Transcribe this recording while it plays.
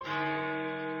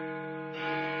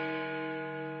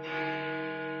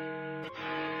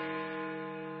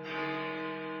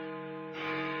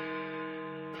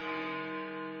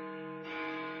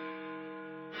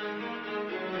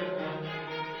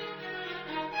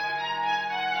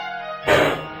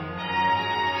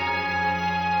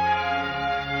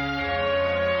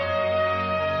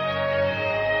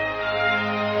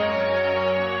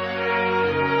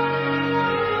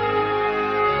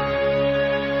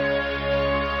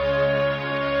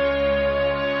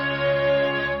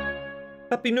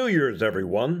Happy New Year's,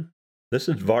 everyone. This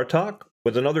is Vartok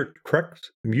with another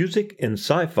Treks Music and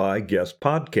Sci-Fi guest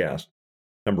podcast,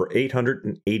 number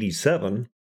 887,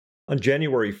 on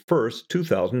January 1st,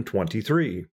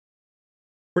 2023.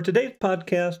 For today's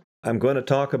podcast, I'm going to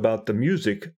talk about the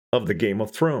music of the Game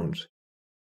of Thrones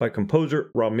by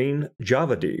composer Ramin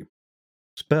Djawadi,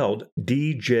 spelled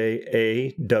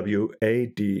D-J-A-W-A-D-I.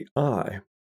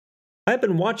 I've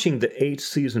been watching the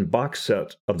 8-season box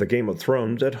set of the Game of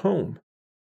Thrones at home,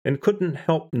 and couldn't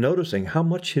help noticing how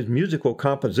much his musical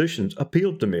compositions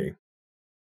appealed to me.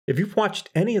 If you've watched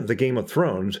any of the Game of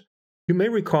Thrones, you may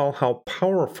recall how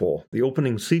powerful the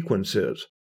opening sequence is,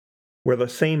 where the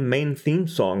same main theme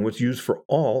song was used for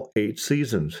all 8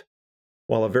 seasons,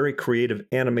 while a very creative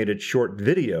animated short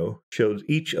video shows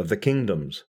each of the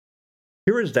kingdoms.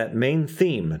 Here is that main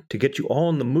theme to get you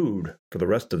all in the mood for the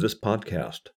rest of this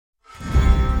podcast.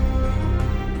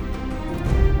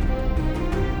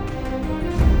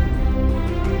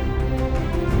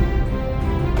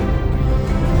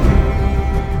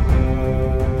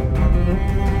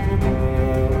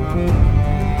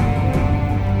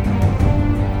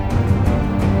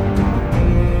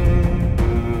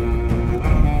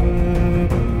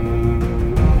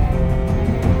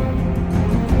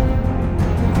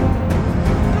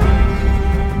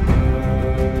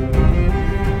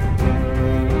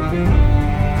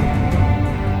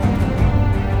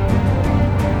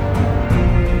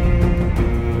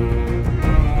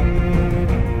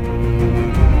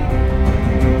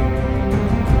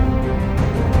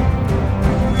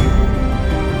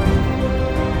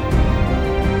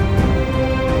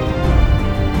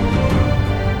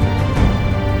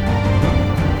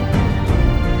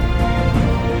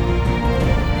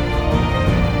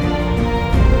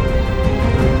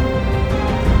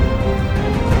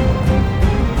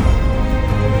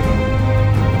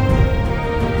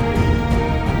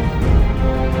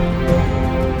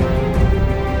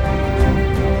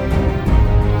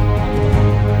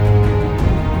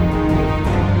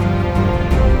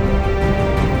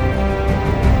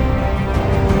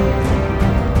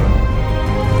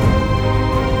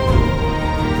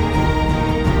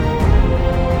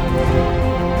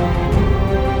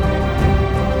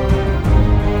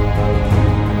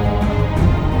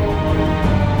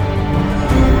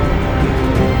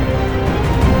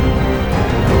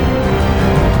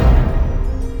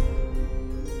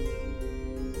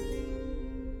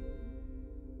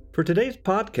 For today's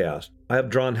podcast, I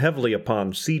have drawn heavily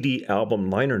upon CD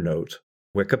album liner notes,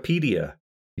 Wikipedia,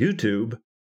 YouTube,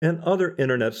 and other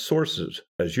internet sources,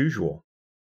 as usual.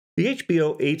 The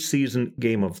HBO 8-season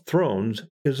Game of Thrones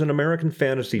is an American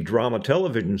fantasy drama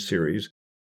television series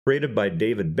created by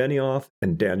David Benioff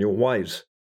and Daniel Weiss,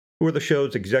 who are the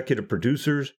show's executive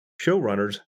producers,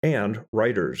 showrunners, and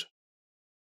writers.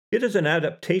 It is an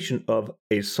adaptation of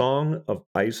A Song of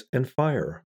Ice and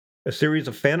Fire, a series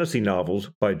of fantasy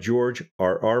novels by George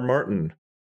R.R. Martin,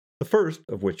 the first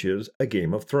of which is A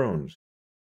Game of Thrones.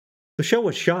 The show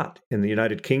was shot in the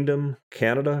United Kingdom,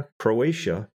 Canada,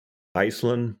 Croatia,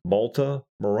 Iceland, Malta,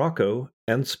 Morocco,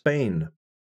 and Spain.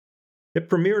 It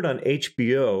premiered on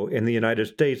HBO in the United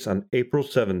States on April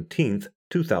 17,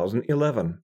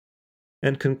 2011,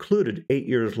 and concluded 8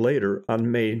 years later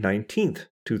on May 19,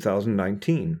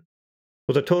 2019,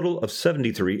 with a total of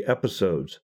 73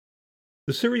 episodes.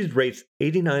 The series rates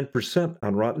 89%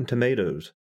 on Rotten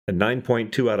Tomatoes and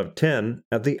 9.2 out of 10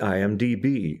 at the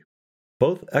IMDb,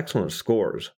 both excellent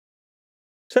scores.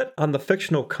 Set on the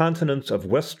fictional continents of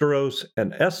Westeros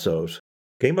and Essos,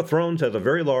 Game of Thrones has a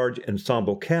very large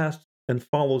ensemble cast and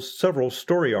follows several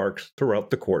story arcs throughout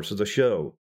the course of the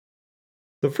show.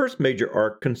 The first major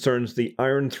arc concerns the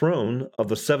Iron Throne of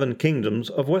the 7 Kingdoms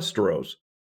of Westeros,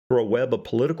 through a web of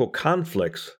political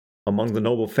conflicts among the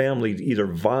noble families either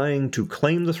vying to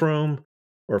claim the throne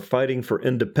or fighting for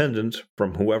independence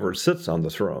from whoever sits on the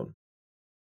throne.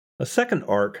 A second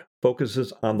arc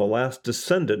focuses on the last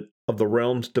descendant of the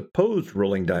realm's deposed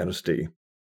ruling dynasty,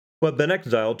 who had been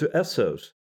exiled to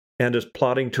Essos and is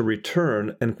plotting to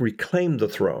return and reclaim the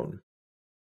throne.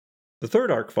 The third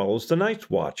arc follows the Night's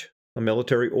Watch, a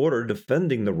military order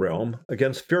defending the realm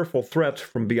against fearful threats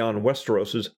from beyond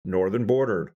Westeros' northern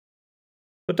border.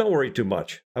 But don't worry too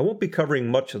much. I won't be covering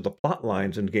much of the plot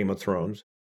lines in Game of Thrones,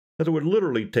 as it would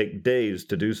literally take days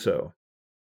to do so.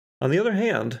 On the other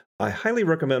hand, I highly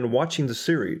recommend watching the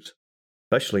series,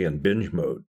 especially in binge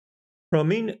mode.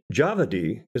 Ramin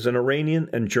Djawadi is an Iranian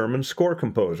and German score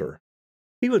composer.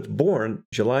 He was born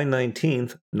July 19,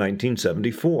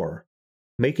 1974,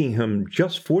 making him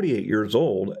just 48 years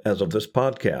old as of this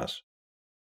podcast.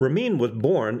 Ramin was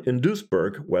born in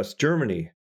Duisburg, West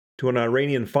Germany, to an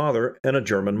Iranian father and a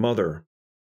German mother.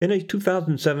 In a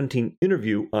 2017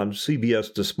 interview on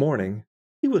CBS This Morning,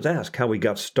 he was asked how he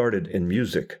got started in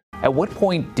music. At what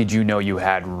point did you know you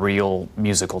had real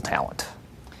musical talent?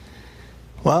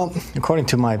 Well, according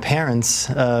to my parents,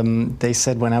 they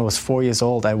said when I was 4 years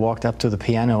old, I walked up to the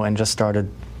piano and just started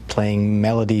playing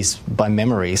melodies by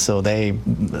memory. So they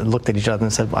looked at each other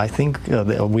and said,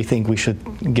 we think we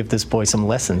should give this boy some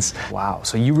lessons. Wow,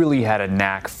 so you really had a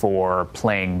knack for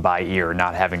playing by ear,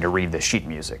 not having to read the sheet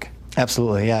music.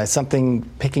 Absolutely, yeah. It's something,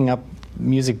 picking up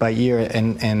music by ear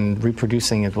and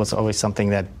reproducing it was always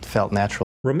something that felt natural.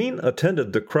 Ramin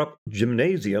attended the Krupp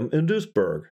Gymnasium in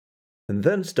Duisburg, and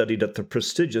then studied at the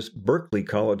prestigious Berklee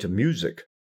College of Music,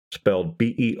 spelled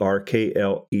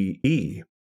Berklee.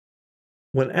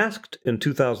 When asked in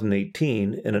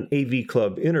 2018 in an AV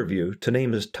Club interview to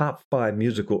name his top 5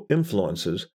 musical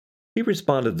influences, he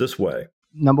responded this way.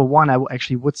 Number one, I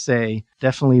actually would say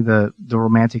definitely the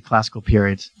Romantic classical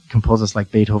period, composers like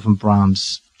Beethoven,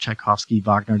 Brahms, Tchaikovsky,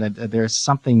 Wagner. That there's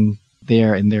something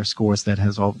there in their scores that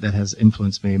has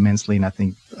influenced me immensely, and I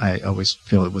think I always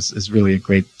feel is really a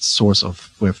great source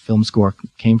of where film score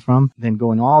came from. Then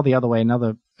going all the other way,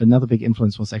 another big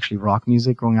influence was actually rock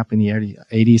music. Growing up in the early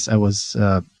 80s, I was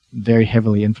very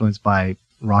heavily influenced by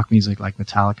rock music, like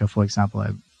Metallica, for example. I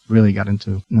really got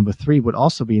into. Number 3 would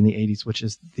also be in the 80s, which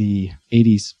is the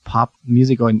 80s pop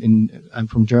music. I'm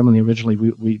from Germany originally.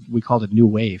 We called it New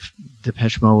Wave.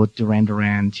 Depeche Mode, Duran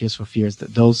Duran, Tears for Fears.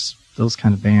 Those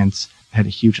kind of bands had a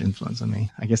huge influence on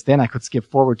me. I guess then I could skip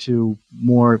forward to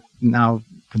more now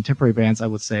contemporary bands. I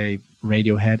would say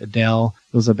Radiohead, Adele.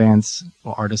 Those are bands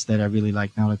or artists that I really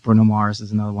like now, like Bruno Mars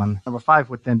is another one. Number 5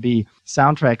 would then be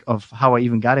soundtrack of how I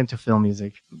even got into film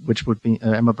music, which would be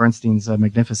Emma Bernstein's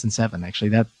Magnificent Seven. Actually,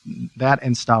 that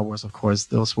and Star Wars, of course,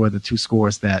 those were the 2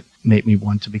 scores that made me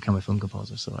want to become a film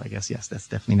composer. So I guess, yes, that's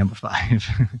definitely number 5.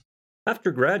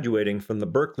 After graduating from the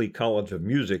Berklee College of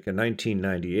Music in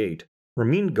 1998,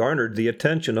 Ramin garnered the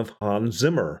attention of Hans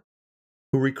Zimmer,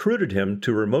 who recruited him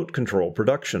to Remote Control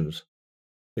Productions,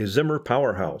 a Zimmer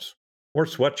powerhouse, or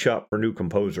sweatshop for new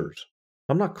composers.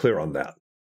 I'm not clear on that.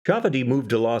 Javadi moved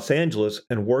to Los Angeles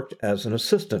and worked as an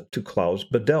assistant to Klaus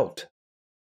Badelt.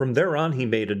 From there on, he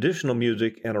made additional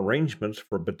music and arrangements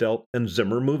for Badelt and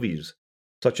Zimmer movies,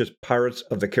 such as Pirates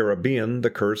of the Caribbean, The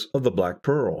Curse of the Black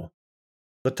Pearl,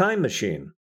 The Time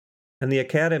Machine, and the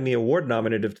Academy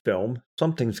Award-nominated film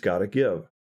Something's Gotta Give.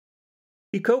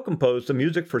 He co-composed the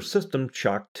music for System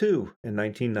Shock 2 in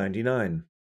 1999.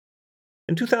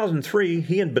 In 2003,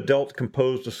 he and Badelt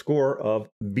composed the score of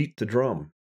Beat the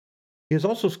Drum. He has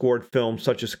also scored films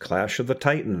such as Clash of the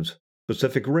Titans,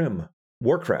 Pacific Rim,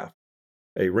 Warcraft,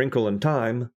 A Wrinkle in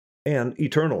Time, and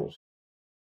Eternals.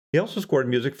 He also scored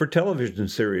music for television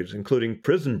series including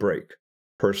Prison Break,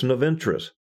 Person of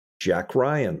Interest, Jack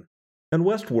Ryan, and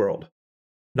Westworld,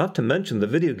 not to mention the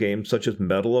video games such as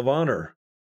Medal of Honor,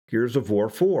 Gears of War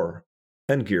 4,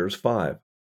 and Gears 5.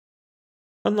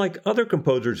 Unlike other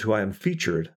composers who I am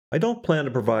featured, I don't plan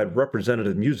to provide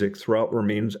representative music throughout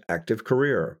Ramin's active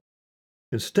career.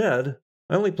 Instead,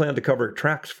 I only plan to cover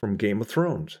tracks from Game of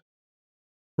Thrones.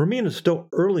 Ramin is still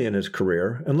early in his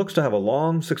career and looks to have a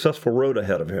long, successful road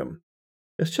ahead of him.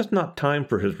 It's just not time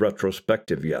for his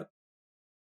retrospective yet.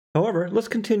 However, let's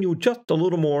continue just a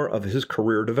little more of his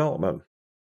career development.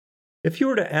 If you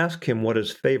were to ask him what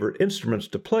his favorite instruments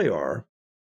to play are,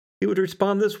 he would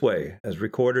respond this way, as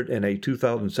recorded in a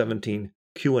 2017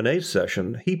 Q&A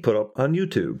session he put up on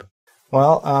YouTube.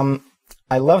 Well,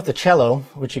 I love the cello,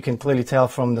 which you can clearly tell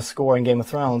from the score in Game of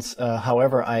Thrones.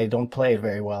 However, I don't play it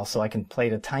very well, so I can play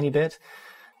it a tiny bit.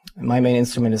 My main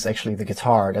instrument is actually the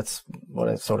guitar. That's what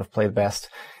I sort of play the best,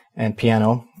 and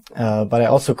piano. But I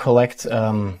also collect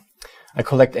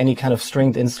any kind of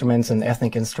stringed instruments and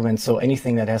ethnic instruments, so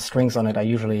anything that has strings on it,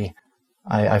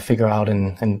 I figure out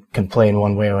and can play in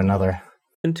one way or another.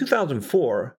 In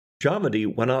 2004,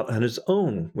 Javadi went out on his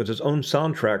own with his own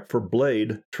soundtrack for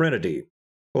Blade: Trinity,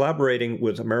 collaborating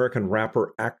with American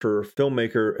rapper, actor,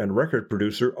 filmmaker, and record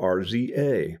producer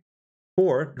RZA,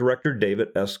 for director David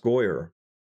S. Goyer.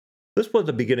 This was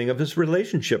the beginning of his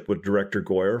relationship with director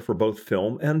Goyer for both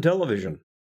film and television.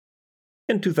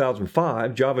 In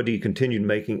 2005, Javadi continued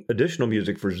making additional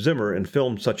music for Zimmer in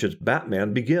films such as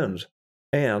Batman Begins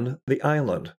and The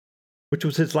Island, which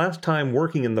was his last time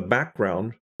working in the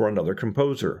background for another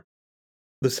composer.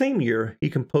 The same year, he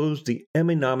composed the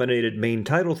Emmy-nominated main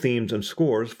title themes and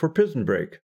scores for Prison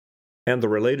Break and the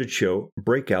related show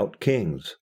Breakout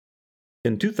Kings.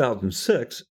 In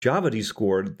 2006, Javadi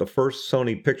scored the first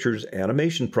Sony Pictures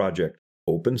animation project,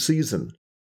 Open Season,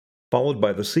 followed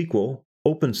by the sequel,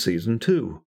 Open Season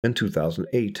 2, in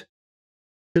 2008.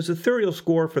 His ethereal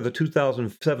score for the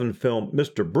 2007 film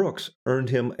Mr. Brooks earned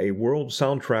him a World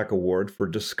Soundtrack Award for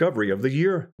Discovery of the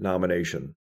Year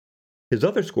nomination. His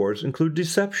other scores include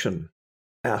Deception,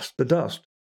 Ask the Dust,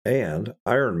 and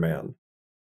Iron Man.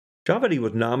 Javadi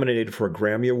was nominated for a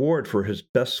Grammy Award for his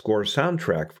Best Score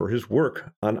soundtrack for his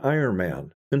work on Iron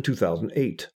Man in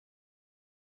 2008.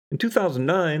 In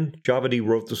 2009, Javadi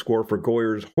wrote the score for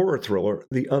Goyer's horror thriller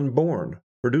The Unborn,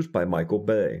 produced by Michael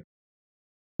Bay.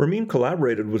 Ramin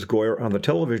collaborated with Goyer on the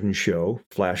television show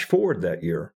Flash Forward that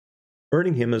year,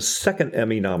 earning him his second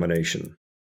Emmy nomination.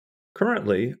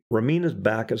 Currently, Ramin is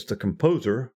back as the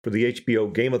composer for the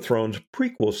HBO Game of Thrones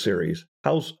prequel series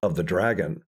House of the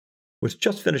Dragon, which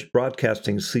just finished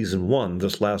broadcasting Season 1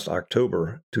 this last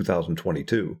October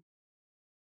 2022.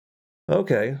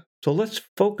 Okay, so let's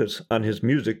focus on his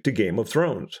music to Game of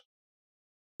Thrones.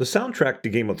 The soundtrack to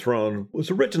Game of Thrones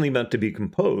was originally meant to be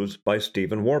composed by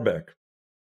Steven Warbeck.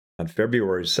 On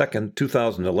February 2,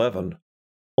 2011,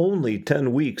 only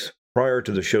 10 weeks prior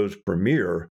to the show's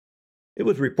premiere, it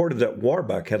was reported that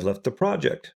Warbeck had left the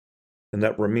project, and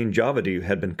that Ramin Djawadi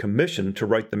had been commissioned to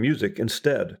write the music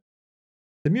instead.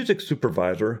 The music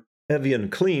supervisor, Evian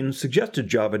Clean, suggested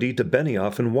Djawadi to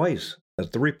Benioff and Weiss as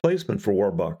the replacement for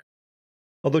Warbeck.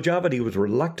 Although Djawadi was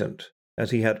reluctant, as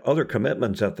he had other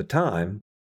commitments at the time,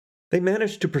 they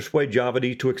managed to persuade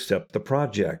Djawadi to accept the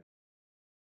project.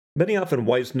 Benioff and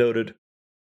Weiss noted,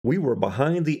 "We were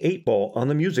behind the 8 ball on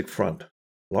the music front,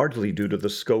 largely due to the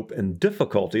scope and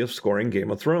difficulty of scoring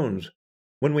Game of Thrones.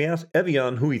 When we asked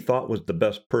Evian who he thought was the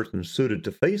best person suited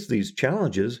to face these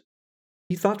challenges,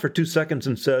 he thought for 2 seconds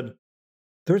and said,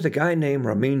 'There's a guy named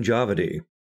Ramin Djawadi.'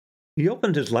 He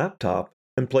opened his laptop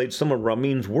and played some of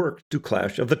Ramin's work to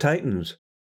Clash of the Titans.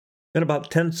 In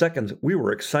about 10 seconds, we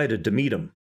were excited to meet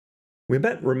him. We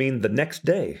met Ramin the next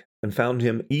day and found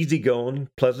him easygoing,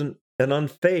 pleasant, and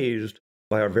unfazed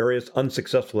by our various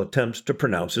unsuccessful attempts to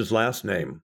pronounce his last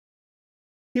name.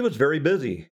 He was very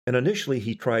busy, and initially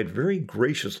he tried very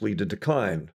graciously to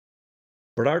decline.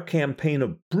 But our campaign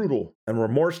of brutal and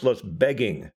remorseless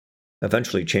begging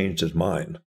eventually changed his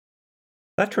mind.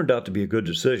 That turned out to be a good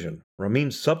decision. Ramin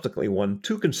subsequently won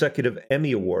 2 consecutive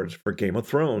Emmy Awards for Game of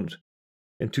Thrones,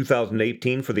 in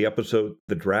 2018 for the episode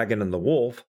The Dragon and the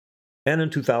Wolf, and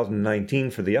in 2019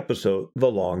 for the episode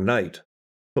The Long Night.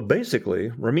 So basically,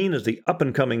 Ramin is the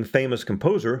up-and-coming famous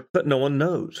composer that no one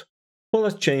knows. Well,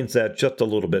 let's change that just a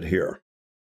little bit here.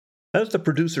 As the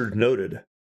producers noted,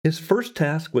 his first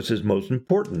task was his most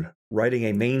important, writing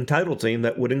a main title theme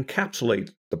that would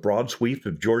encapsulate the broad sweep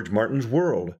of George Martin's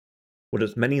world, with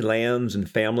its many lands and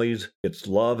families, its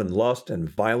love and lust and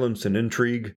violence and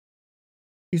intrigue.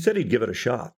 He said he'd give it a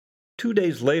shot. 2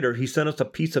 days later, he sent us a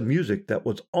piece of music that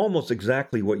was almost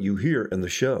exactly what you hear in the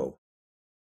show.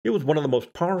 It was one of the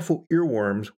most powerful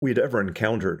earworms we'd ever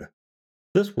encountered.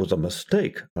 This was a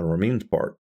mistake on Ramin's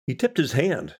part. He tipped his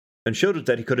hand and showed us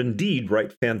that he could indeed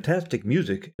write fantastic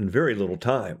music in very little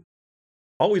time.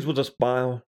 Always with a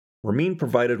smile, Ramin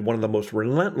provided one of the most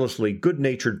relentlessly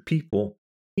good-natured people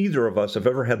either of us have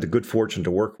ever had the good fortune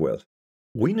to work with.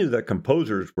 We knew that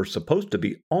composers were supposed to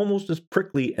be almost as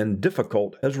prickly and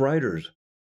difficult as writers,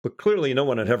 but clearly no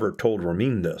one had ever told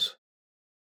Ramin this.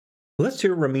 Let's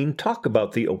hear Ramin talk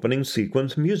about the opening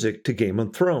sequence music to Game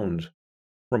of Thrones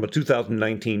from a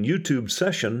 2019 YouTube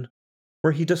session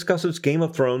where he discusses Game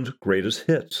of Thrones' greatest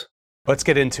hits. Let's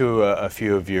get into a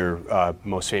few of your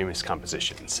most famous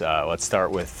compositions. Let's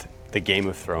start with the Game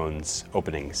of Thrones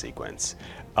opening sequence.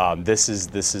 This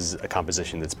is a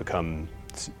composition that's become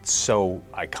so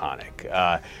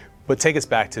iconic. But take us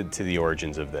back to the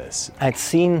origins of this. I'd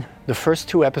seen the first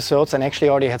 2 episodes and actually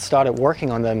already had started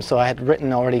working on them, so I had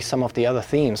written already some of the other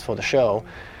themes for the show.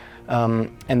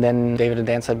 And then David and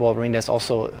Dan said, well, Ramin, there's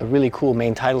also a really cool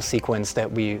main title sequence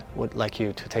that we would like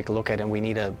you to take a look at, and we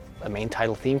need a main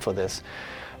title theme for this.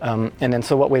 And then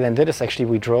so what we then did is actually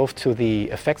we drove to the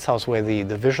effects house where the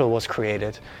visual was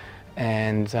created,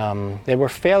 and they were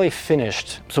fairly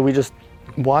finished. So we just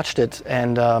watched it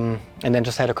and then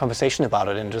just had a conversation about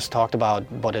it and just talked about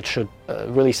what it should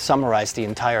really summarize the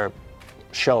entire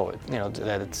show. You know,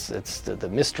 that it's the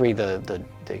mystery, the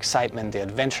excitement, the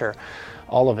adventure,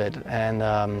 all of it. And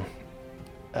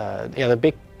yeah, the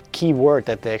big key word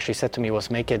that they actually said to me was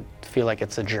make it feel like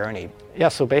it's a journey. Yeah,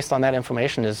 so based on that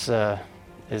information is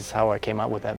how I came up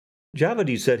with that.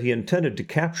 Djawadi said he intended to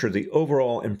capture the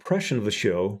overall impression of the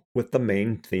show with the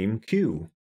main theme cue.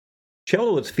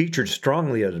 Cello is featured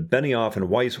strongly as Benioff and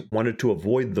Weiss wanted to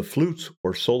avoid the flutes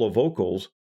or solo vocals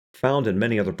found in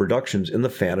many other productions in the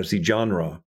fantasy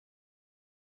genre.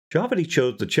 Djawadi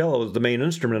chose the cello as the main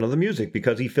instrument of the music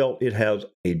because he felt it has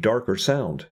a darker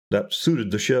sound that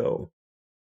suited the show.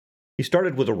 He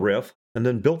started with a riff and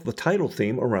then built the title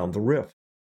theme around the riff.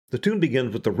 The tune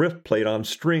begins with the riff played on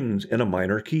strings in a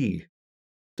minor key,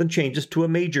 then changes to a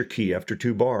major key after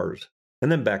 2 bars,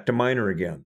 and then back to minor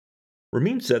again.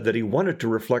 Ramin said that he wanted to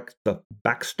reflect the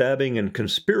backstabbing and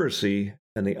conspiracy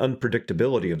and the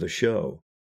unpredictability of the show.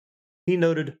 He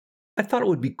noted, "I thought it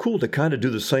would be cool to kind of do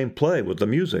the same play with the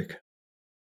music."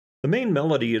 The main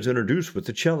melody is introduced with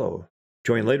the cello,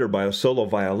 joined later by a solo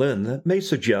violin that may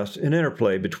suggest an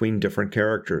interplay between different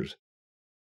characters.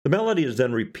 The melody is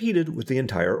then repeated with the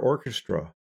entire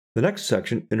orchestra. The next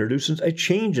section introduces a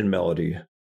change in melody,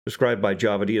 described by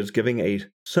Javadi as giving a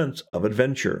sense of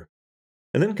adventure,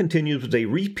 and then continues with a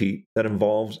repeat that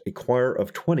involves a choir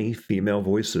of 20 female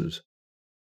voices.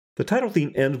 The title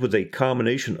theme ends with a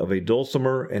combination of a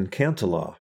dulcimer and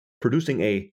cantala, producing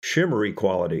a shimmery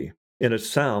quality in its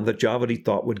sound that Javadi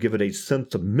thought would give it a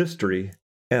sense of mystery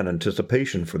and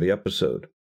anticipation for the episode.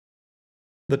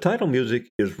 The title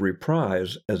music is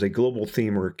reprised as a global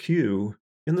theme or cue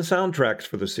in the soundtracks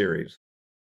for the series.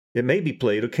 It may be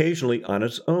played occasionally on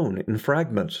its own in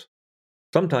fragments,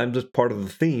 sometimes as part of the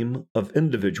theme of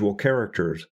individual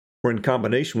characters, or in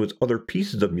combination with other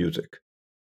pieces of music,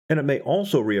 and it may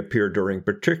also reappear during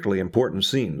particularly important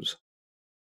scenes.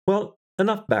 Well,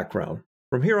 enough background.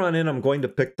 From here on in, I'm going to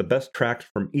pick the best tracks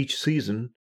from each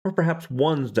season, or perhaps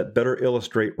ones that better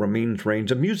illustrate Ramin's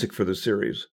range of music for the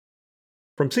series.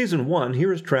 From Season 1,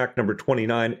 here is track number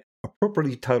 29,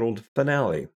 appropriately titled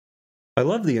Finale. I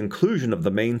love the inclusion of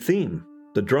the main theme,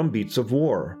 the drum beats of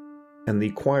war, and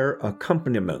the choir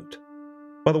accompaniment.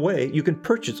 By the way, you can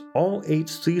purchase all 8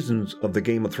 seasons of the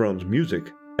Game of Thrones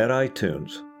music at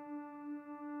iTunes.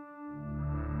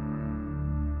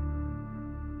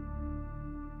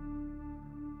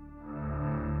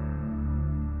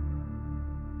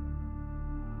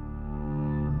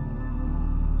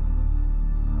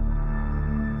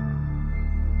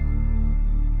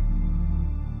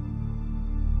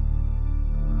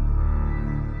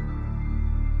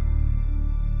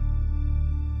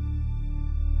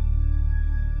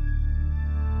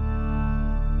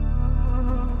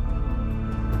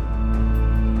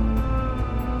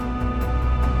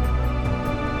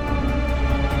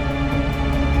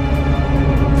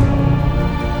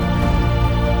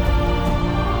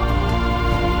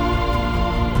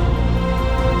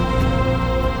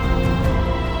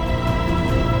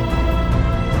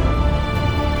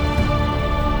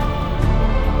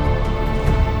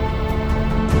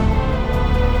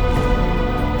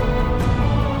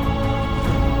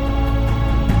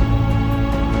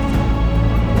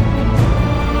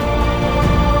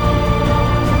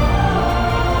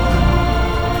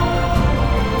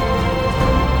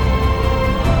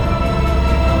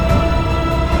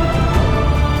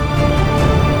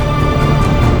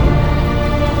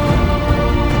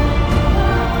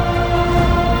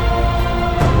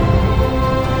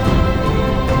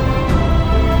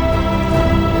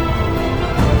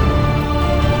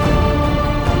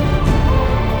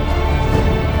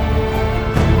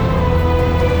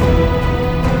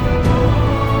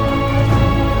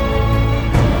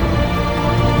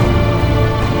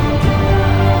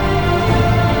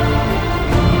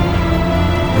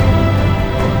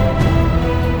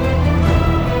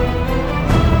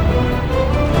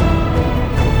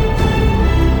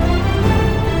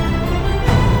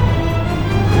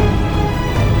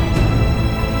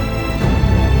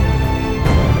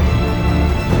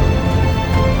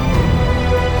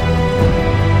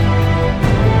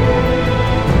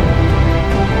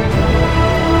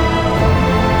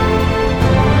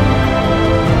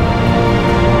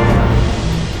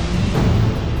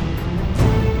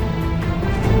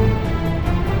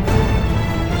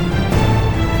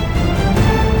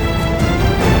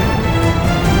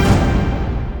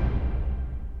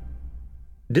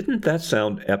 Didn't that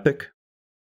sound epic?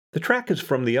 The track is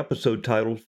from the episode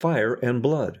titled Fire and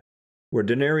Blood, where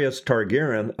Daenerys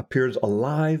Targaryen appears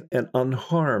alive and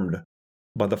unharmed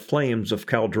by the flames of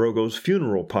Khal Drogo's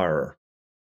funeral pyre,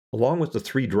 along with the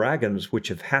 3 dragons which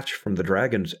have hatched from the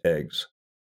dragon's eggs.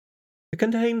 It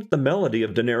contains the melody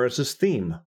of Daenerys'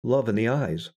 theme, Love in the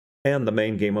Eyes, and the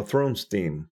main Game of Thrones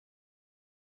theme.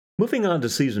 Moving on to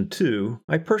Season 2,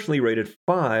 I personally rated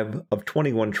 5 of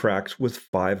 21 tracks with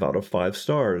 5 out of 5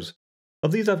 stars.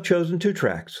 Of these, I've chosen 2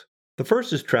 tracks. The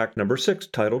first is track number 6,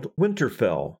 titled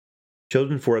Winterfell,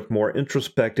 chosen for its more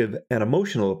introspective and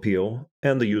emotional appeal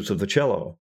and the use of the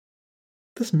cello.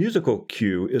 This musical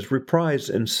cue is reprised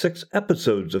in 6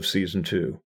 episodes of Season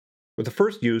 2, with the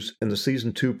first use in the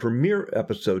Season 2 premiere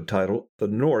episode titled The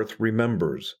North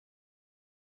Remembers.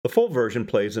 The full version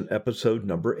plays in episode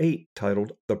number 8,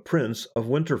 titled The Prince of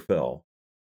Winterfell.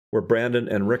 where Brandon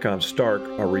and Rickon Stark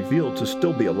are revealed to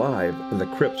still be alive in the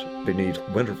crypts beneath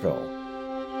Winterfell.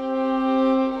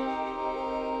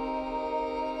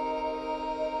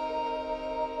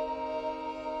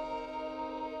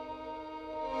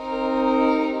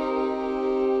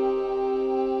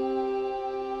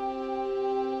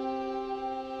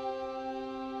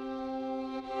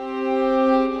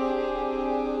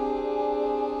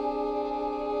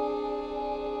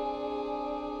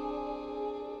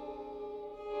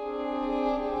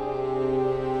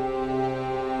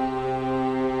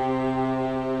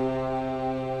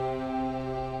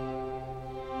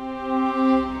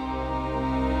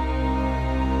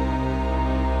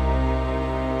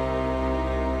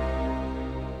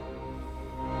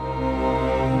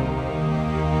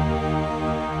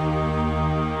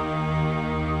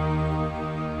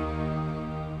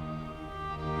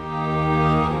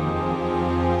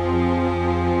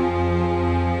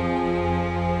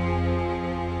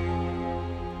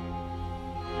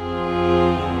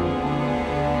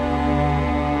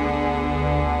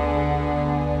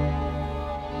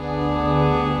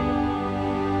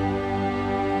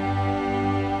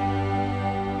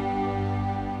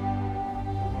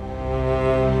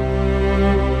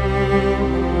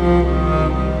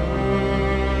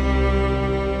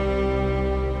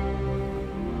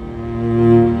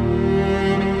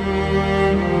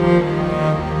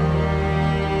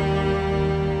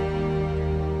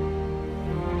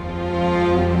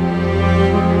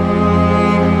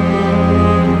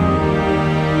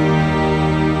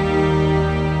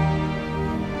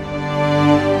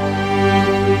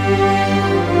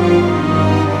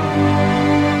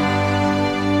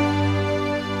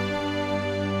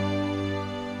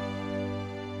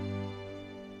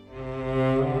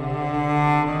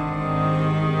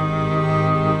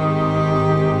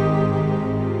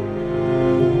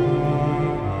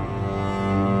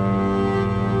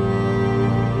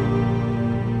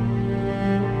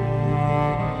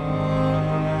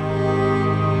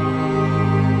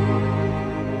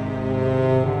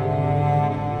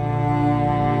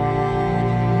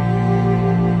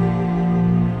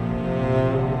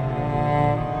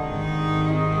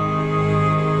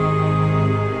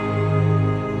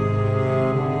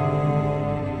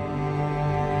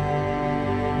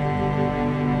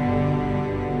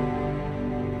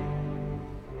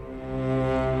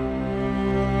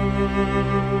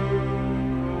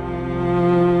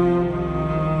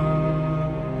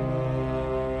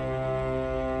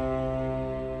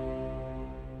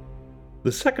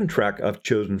 The second track I've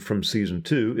chosen from Season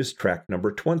 2 is track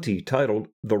number 20, titled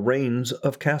The Rains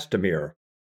of Castamere,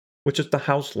 which is the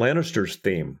House Lannister's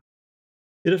theme.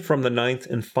 It is from the 9th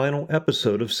and final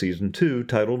episode of Season 2,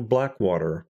 titled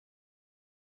Blackwater.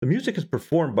 The music is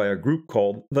performed by a group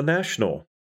called The National,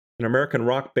 an American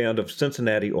rock band of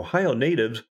Cincinnati, Ohio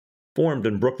natives formed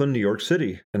in Brooklyn, New York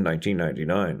City in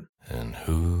 1999. And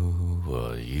who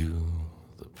are you?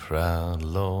 The proud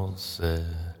Lord said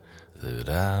that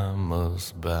I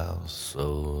must bow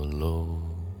so low.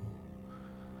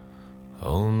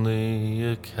 Only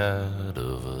a cat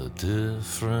of a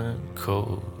different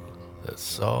coat,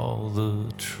 that's all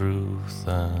the truth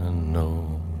I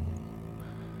know.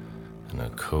 And a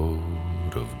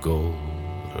coat of gold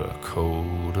or a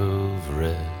coat of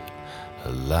red,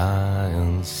 a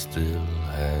lion still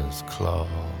has claws,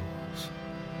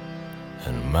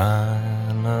 and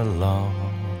mine are long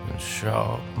and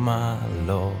sharp, my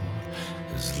lord,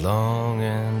 as long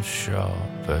and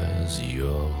sharp as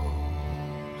yours.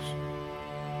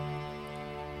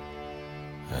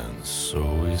 And so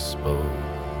he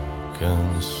spoke,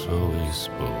 and so he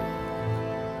spoke,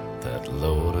 that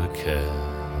Lord of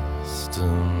Castamere.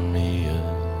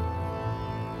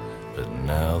 But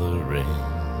now the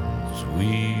rains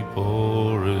weep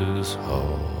o'er his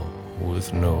hall,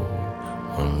 with no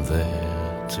one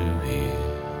there to hear.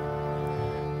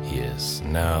 Yes,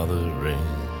 now the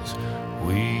rains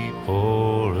weep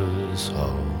o'er his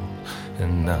hall,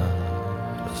 and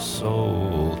not a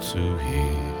soul to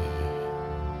hear.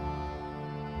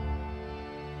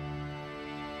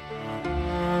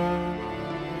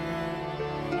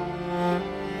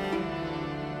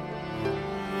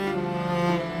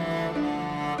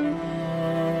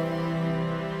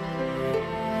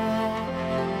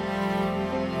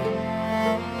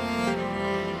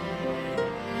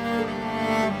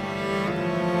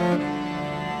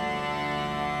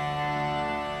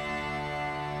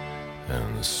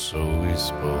 And so he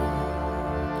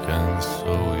spoke, and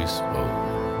so he spoke,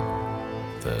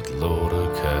 that Lord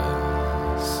of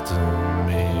Castamere.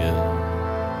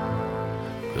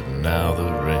 But now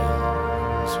the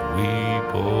rains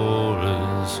weep o'er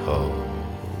his hall,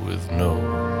 with no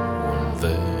one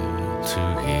there to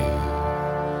hear.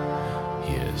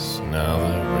 Yes, now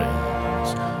the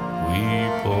rains we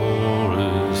pour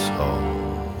is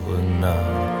hauling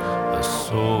out a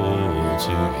soul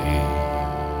to hear.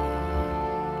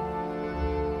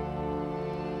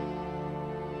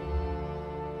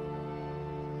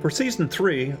 For Season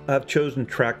 3, I've chosen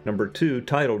track number 2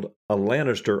 titled A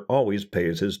Lannister Always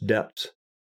Pays His Debts,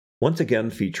 once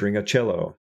again featuring a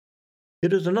cello.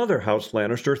 It is another House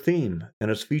Lannister theme, and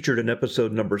is featured in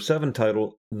episode number 7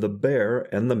 titled The Bear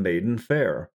and the Maiden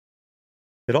Fair.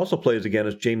 It also plays again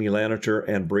as Jaime Lannister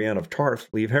and Brienne of Tarth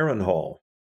leave Harrenhal.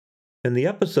 In the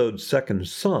episode's Second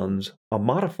Sons, a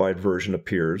modified version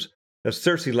appears as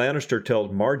Cersei Lannister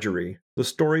tells Margaery the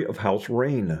story of House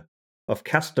Reyne, of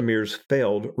Castamere's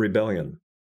failed rebellion.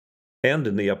 And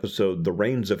in the episode The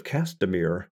Reigns of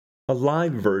Castamere, a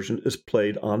live version is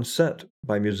played on set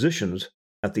by musicians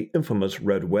at the infamous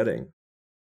Red Wedding.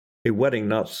 A wedding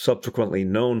not subsequently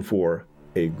known for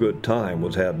a good time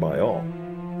was had by all.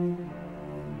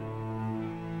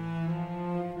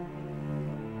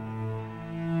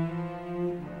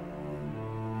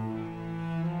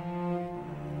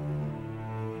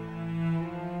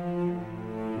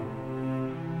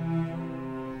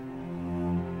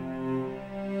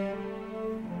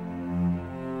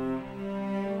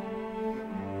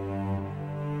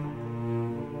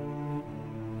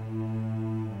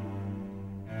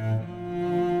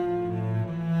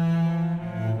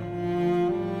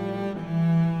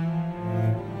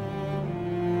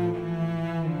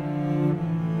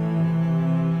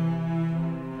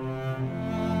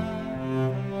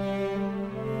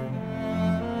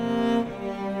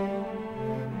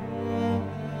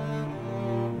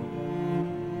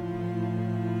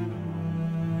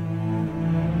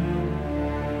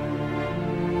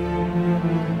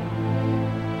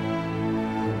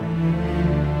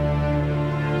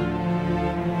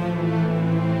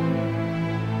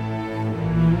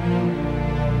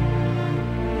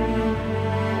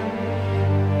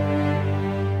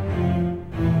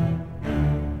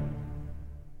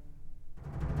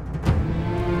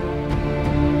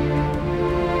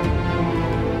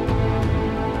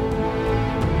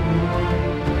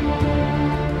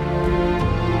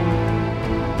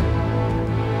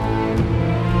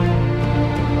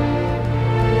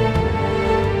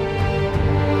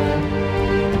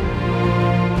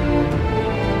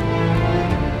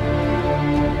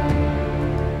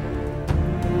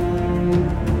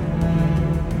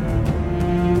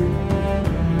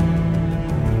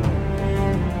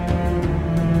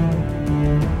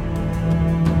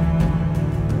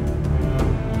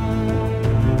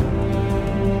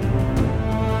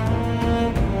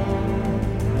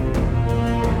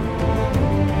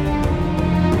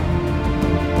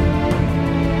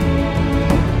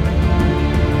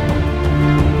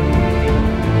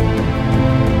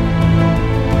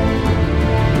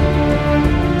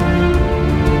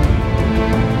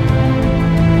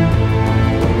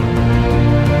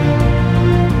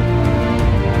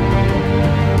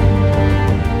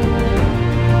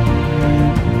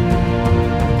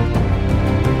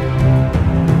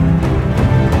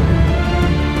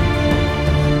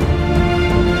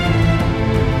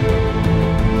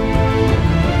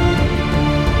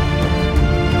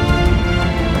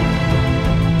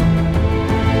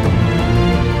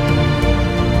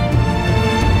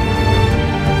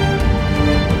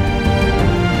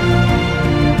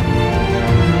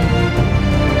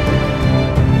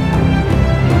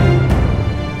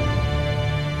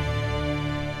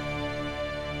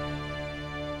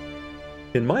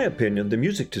 In my opinion, the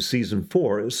music to Season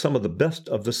 4 is some of the best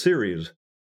of the series,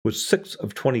 with 6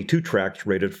 of 22 tracks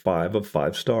rated 5 of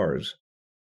 5 stars.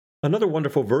 Another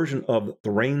wonderful version of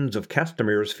The Reigns of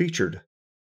Castamere is featured,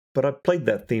 but I've played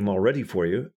that theme already for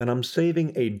you, and I'm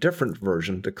saving a different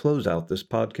version to close out this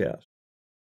podcast.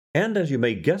 And as you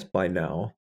may guess by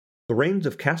now, The Reigns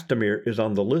of Castamere is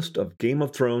on the list of Game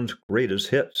of Thrones' greatest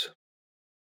hits.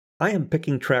 I am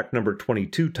picking track number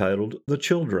 22 titled The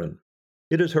Children.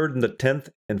 It is heard in the 10th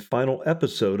and final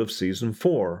episode of Season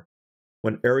 4,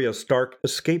 when Arya Stark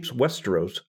escapes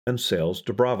Westeros and sails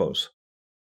to Braavos.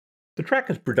 The track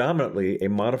is predominantly a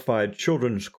modified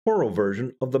children's choral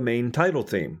version of the main title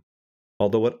theme,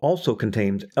 although it also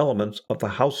contains elements of the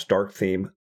House Stark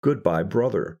theme, Goodbye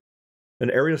Brother, and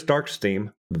Arya Stark's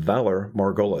theme, Valar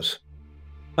Morghulis.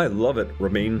 I love it,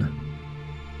 Ramin.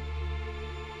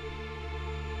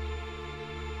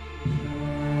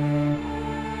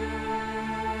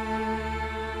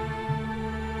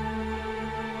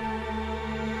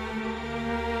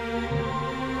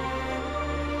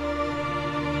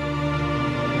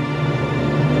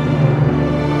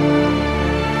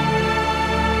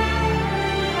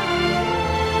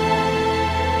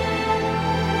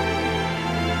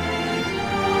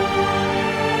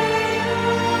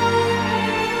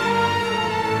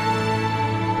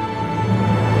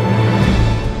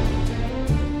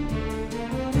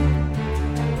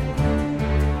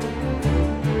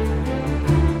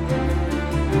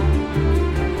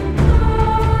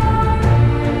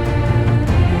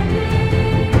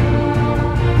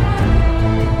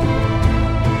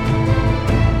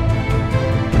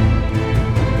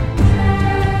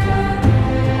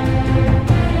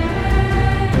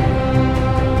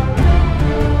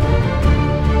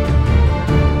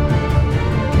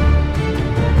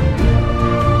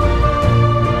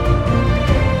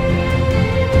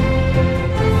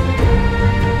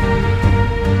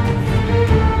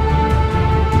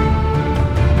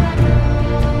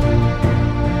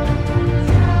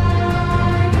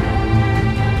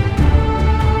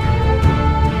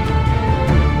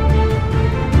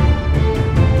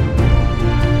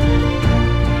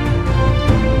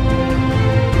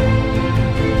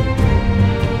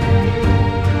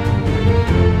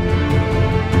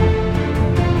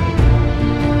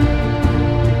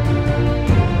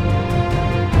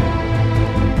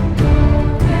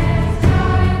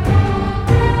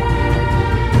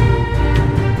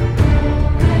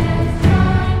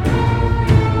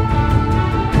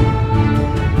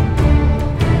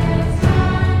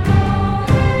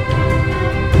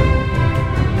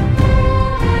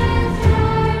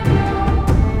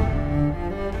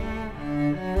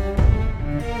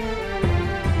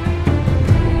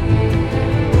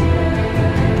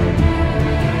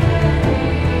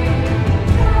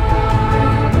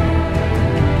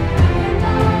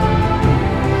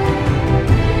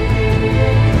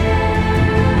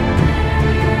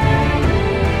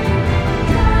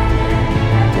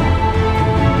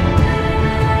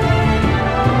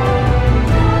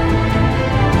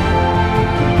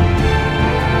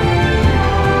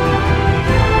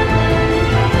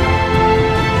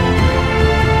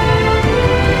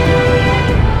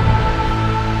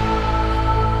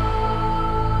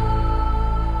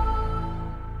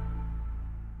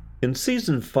 In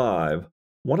Season 5,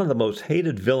 one of the most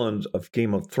hated villains of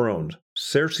Game of Thrones,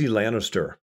 Cersei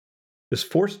Lannister, is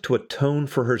forced to atone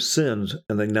for her sins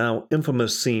in the now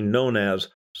infamous scene known as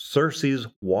Cersei's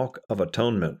Walk of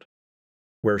Atonement,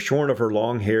 where shorn of her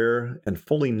long hair and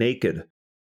fully naked,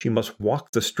 she must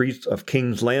walk the streets of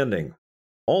King's Landing,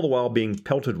 all the while being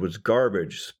pelted with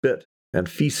garbage, spit, and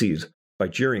feces by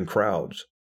jeering crowds.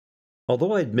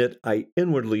 Although I admit I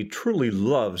inwardly truly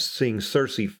loved seeing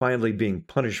Cersei finally being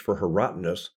punished for her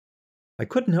rottenness, I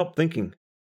couldn't help thinking,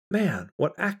 man,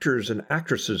 what actors and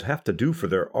actresses have to do for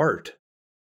their art.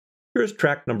 Here's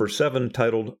track number 7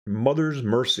 titled Mother's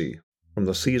Mercy from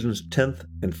the season's 10th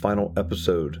and final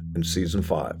episode in Season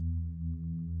 5.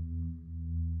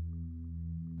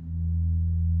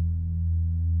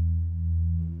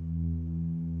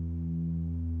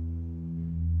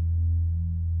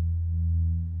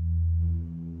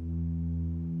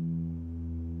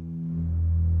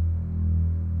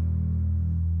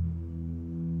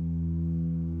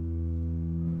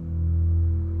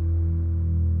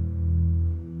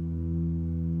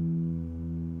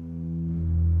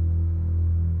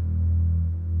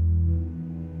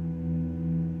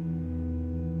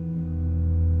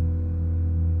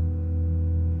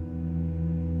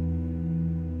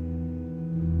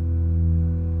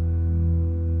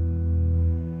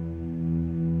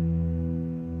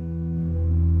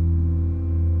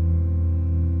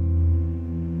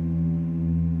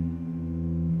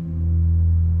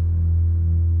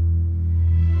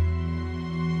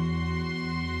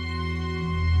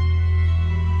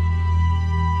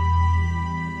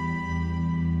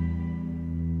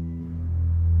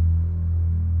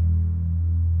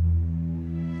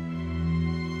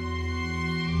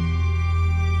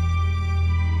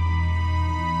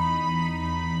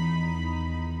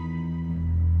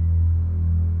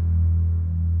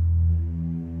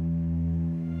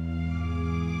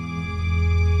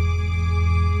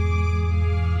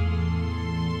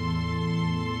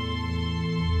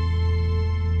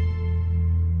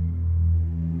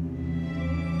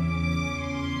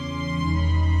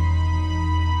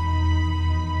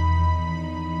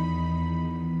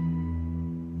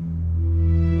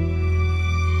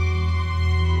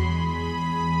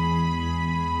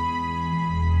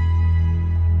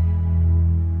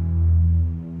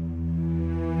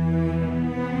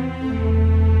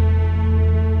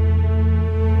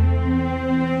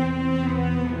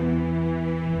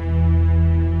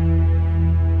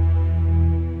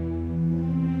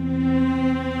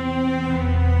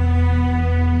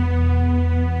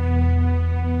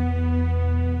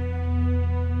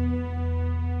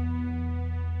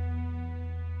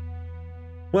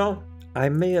 Well, I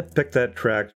may have picked that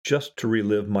track just to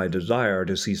relive my desire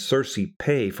to see Cersei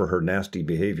pay for her nasty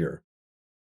behavior.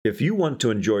 If you want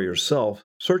to enjoy yourself,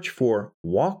 search for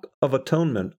Walk of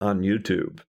Atonement on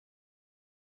YouTube.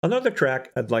 Another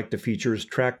track I'd like to feature is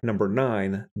track number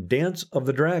 9, Dance of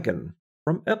the Dragon,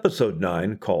 from episode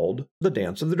 9 called The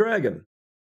Dance of the Dragon.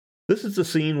 This is the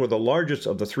scene where the largest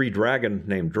of the 3 dragons,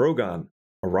 named Drogon,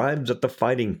 arrives at the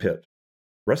fighting pit,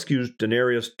 rescues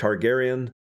Daenerys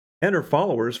Targaryen and her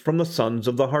followers from the Sons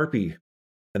of the Harpy,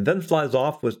 and then flies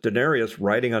off with Daenerys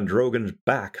riding on Drogon's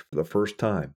back for the first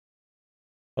time.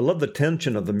 I love the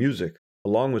tension of the music,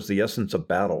 along with the essence of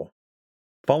battle,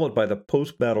 followed by the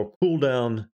post-battle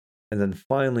cooldown, and then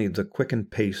finally the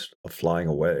quickened pace of flying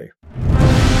away.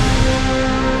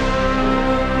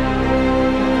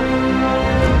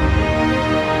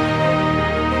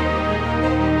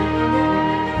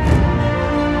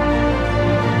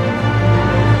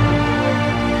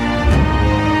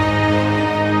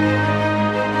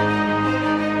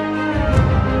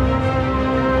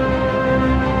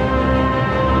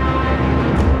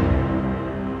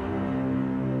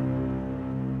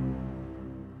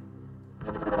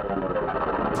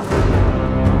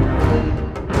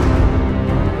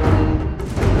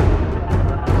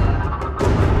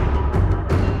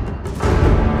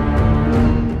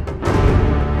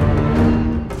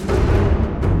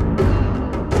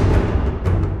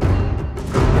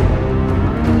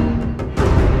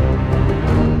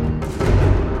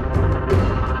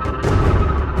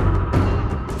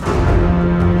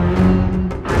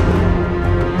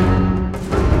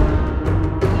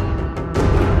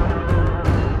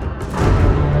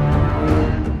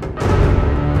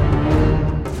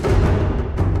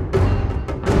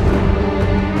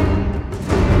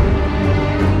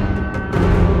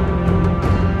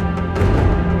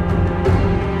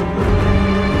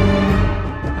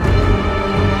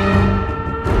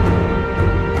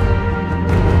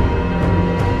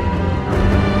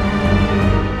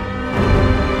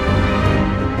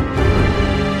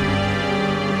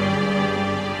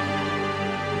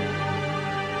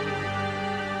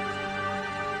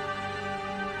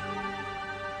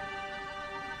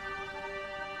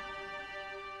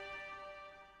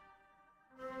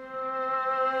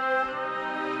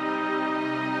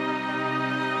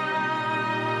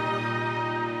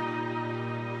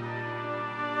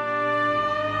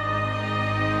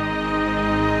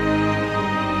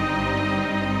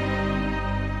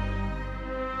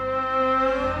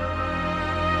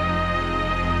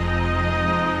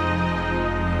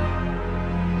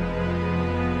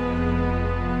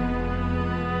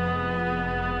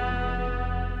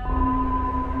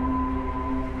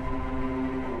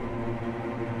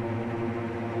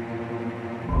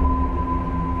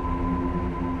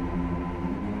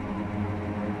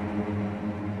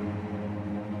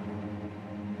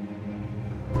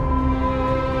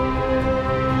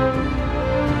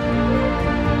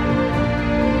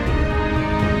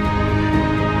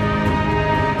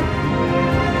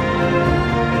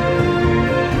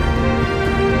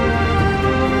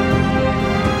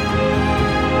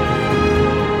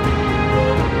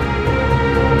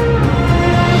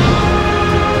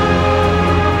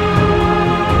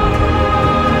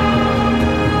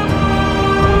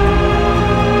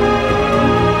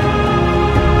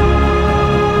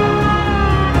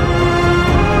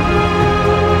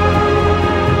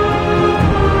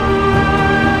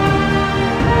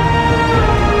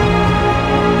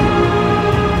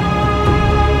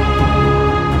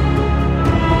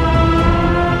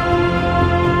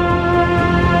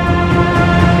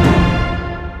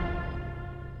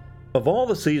 Of all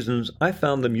the seasons, I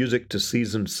found the music to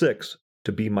Season 6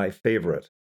 to be my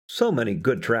favorite. So many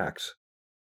good tracks.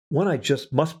 One I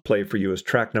just must play for you is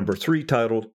track number 3,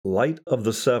 titled Light of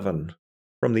the Seven,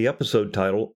 from the episode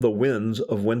title The Winds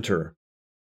of Winter,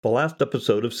 the last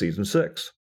episode of Season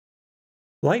 6.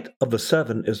 Light of the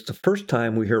Seven is the first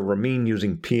time we hear Ramin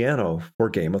using piano for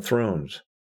Game of Thrones.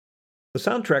 The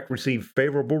soundtrack received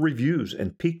favorable reviews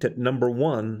and peaked at number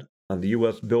 1 on the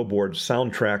U.S. Billboard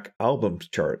Soundtrack Albums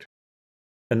chart,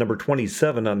 and number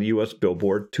 27 on the U.S.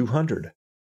 Billboard 200.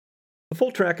 The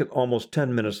full track is almost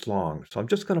 10 minutes long, so I'm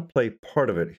just going to play part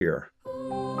of it here.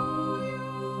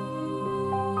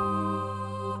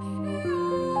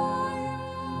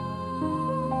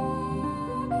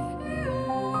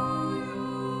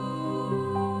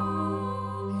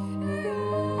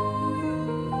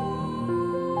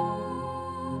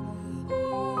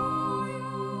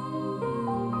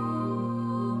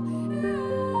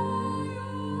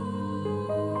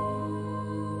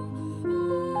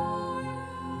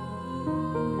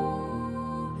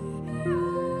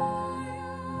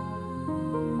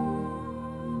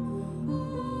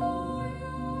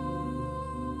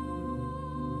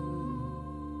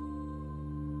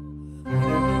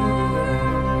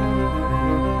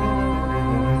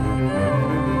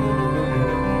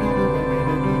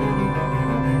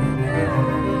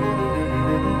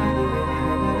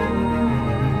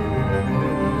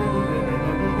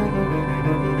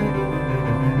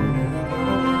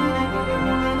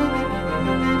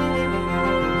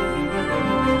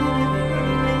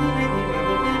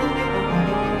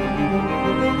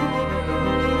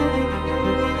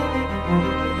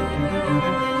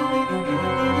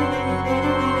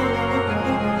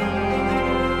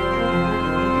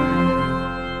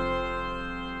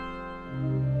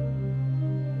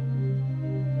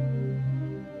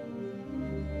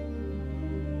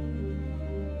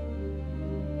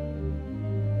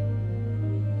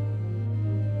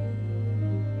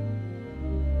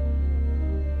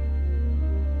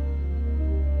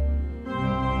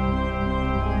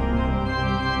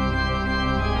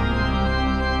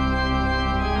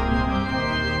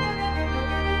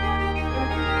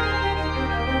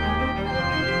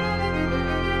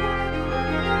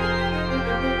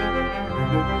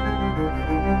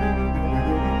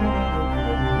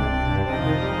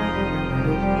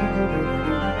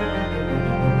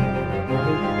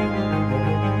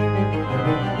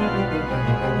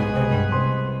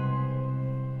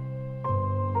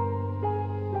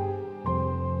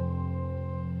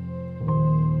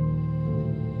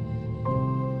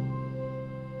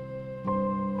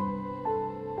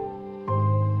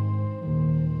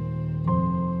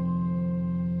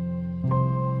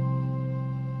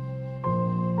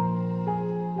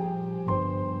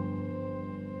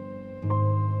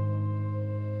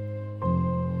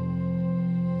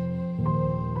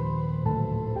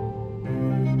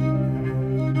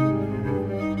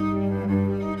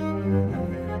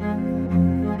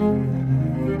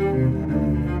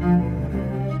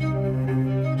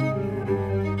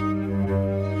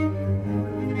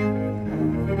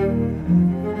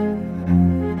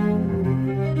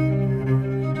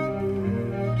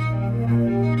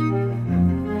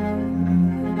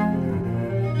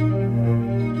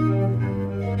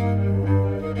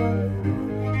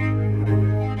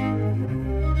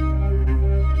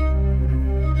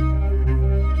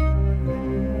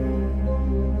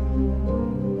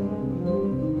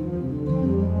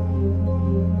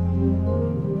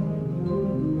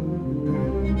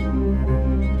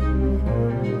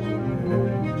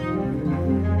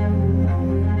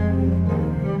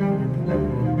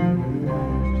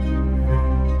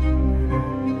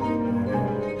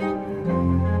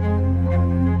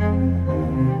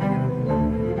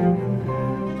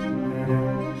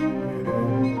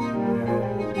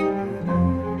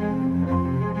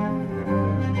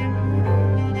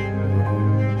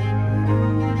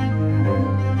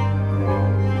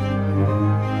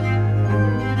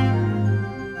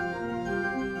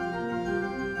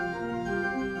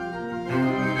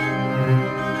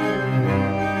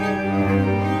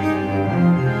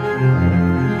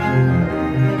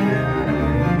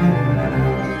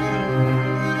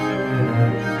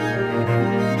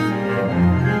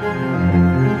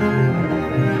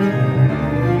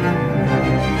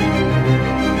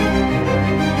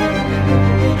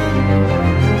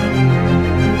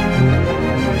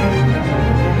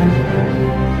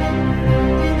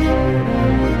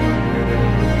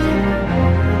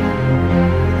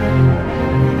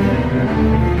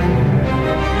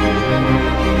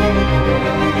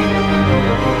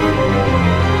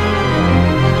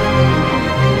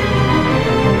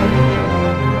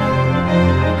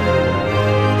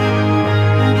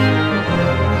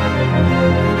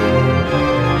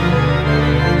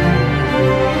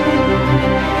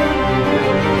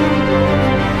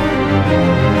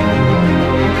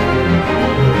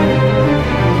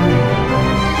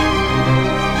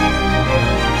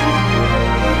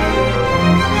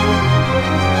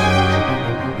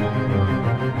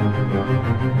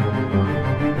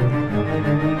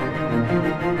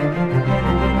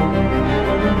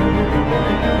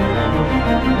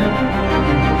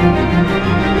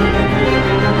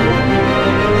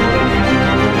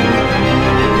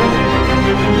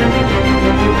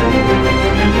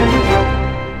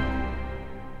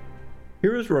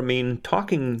 Here is Ramin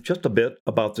talking just a bit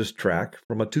about this track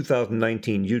from a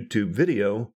 2019 YouTube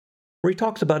video where he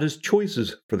talks about his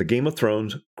choices for the Game of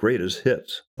Thrones greatest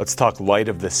hits. Let's talk Light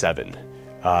of the Seven.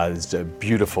 It's a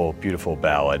beautiful, beautiful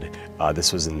ballad.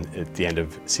 This was at the end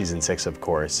of season 6, of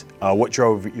course. What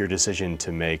drove your decision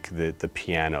to make the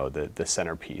piano the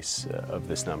centerpiece of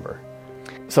this number?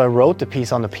 So I wrote the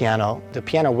piece on the piano. The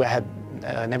piano had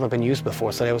never been used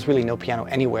before, so there was really no piano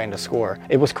anywhere in the score.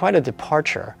 It was quite a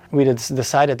departure. We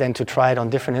decided then to try it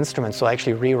on different instruments, so I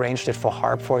actually rearranged it for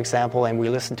harp, for example, and we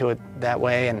listened to it that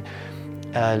way, and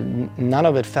none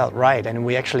of it felt right. And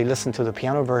we actually listened to the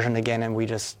piano version again, and we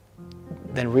just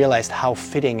then realized how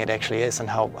fitting it actually is and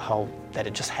how that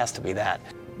it just has to be that.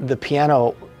 The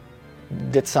piano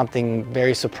did something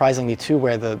very surprisingly too,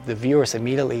 where the viewers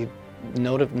immediately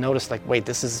noticed like, wait,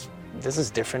 this is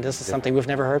different. This is something we've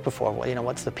never heard before. Well,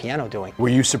 what's the piano doing? Were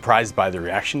you surprised by the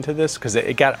reaction to this? Because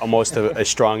it got almost as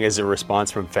strong as a response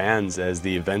from fans as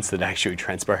the events that actually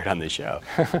transpired on the show.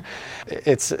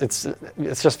 It's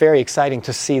just very exciting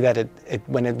to see that it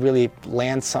when it really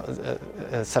lands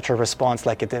such a response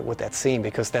like it did with that scene,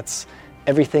 because that's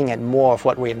everything and more of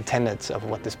what we intended of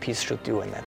what this piece should do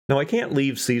in that. Now, I can't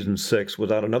leave season 6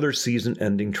 without another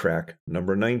season-ending track,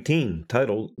 number 19,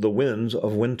 titled The Winds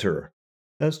of Winter.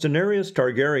 As Daenerys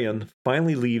Targaryen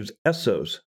finally leaves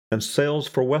Essos and sails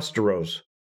for Westeros,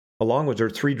 along with her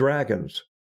 3 dragons,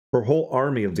 her whole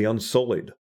army of the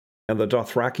Unsullied, and the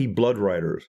Dothraki Blood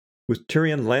Riders, with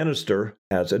Tyrion Lannister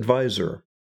as advisor,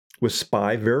 with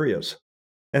spy Varys,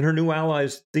 and her new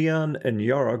allies Theon and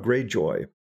Yara Greyjoy,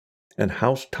 and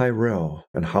House Tyrell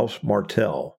and House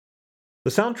Martell. The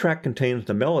soundtrack contains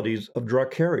the melodies of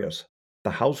Dracarys,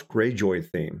 the House Greyjoy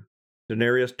theme,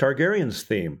 Daenerys Targaryen's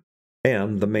theme,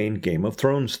 and the main Game of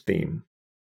Thrones theme.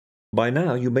 By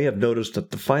now, you may have noticed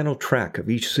that the final track of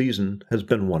each season has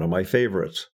been one of my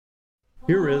favorites.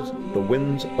 Here is The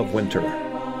Winds of Winter.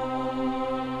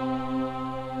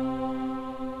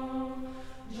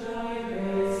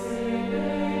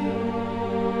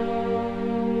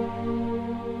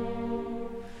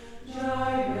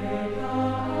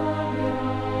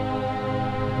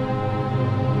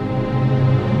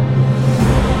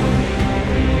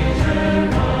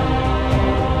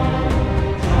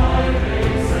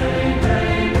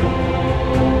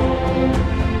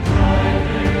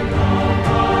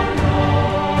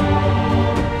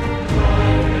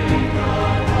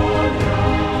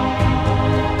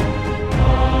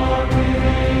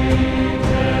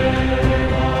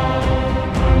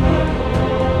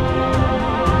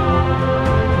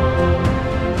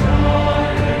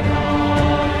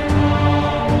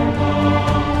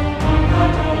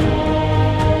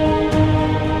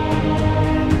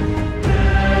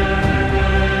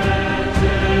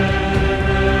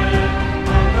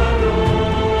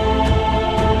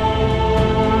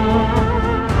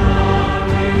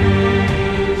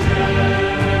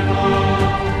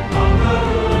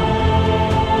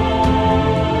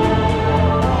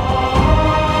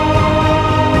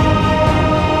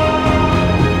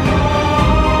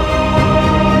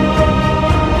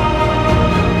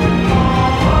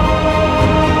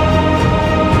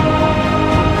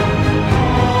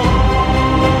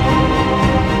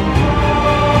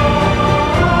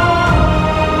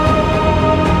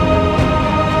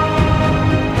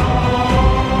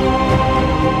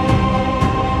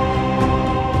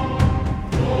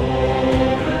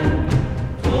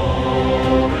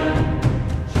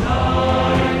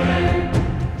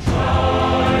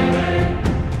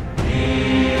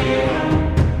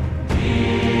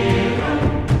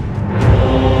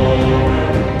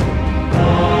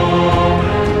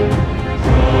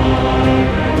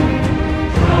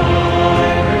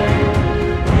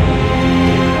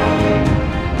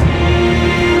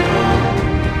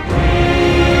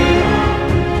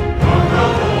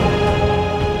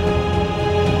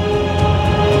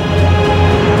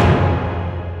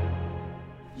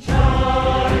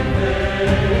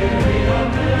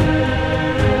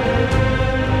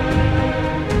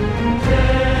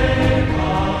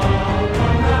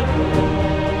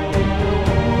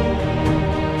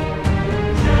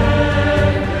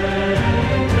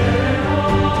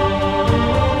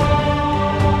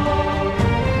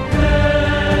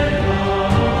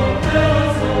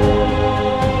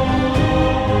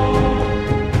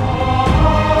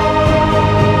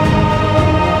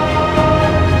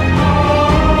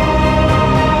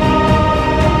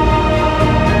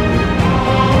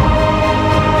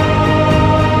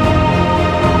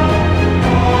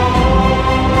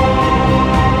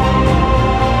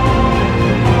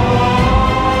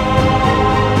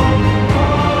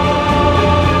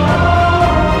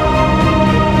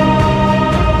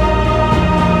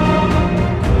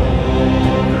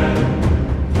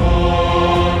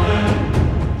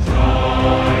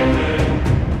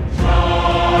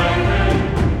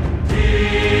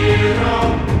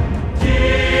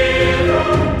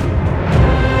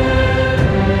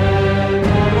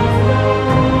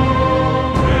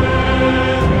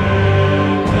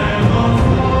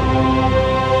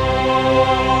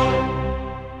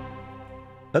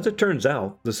 As it turns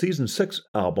out, the Season 6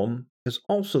 album is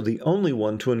also the only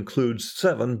one to include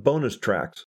 7 bonus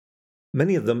tracks,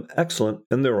 many of them excellent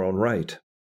in their own right.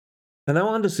 And now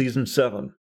on to Season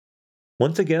 7.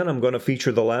 Once again, I'm going to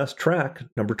feature the last track,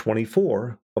 number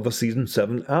 24, of a Season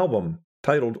 7 album,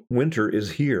 titled Winter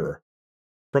is Here,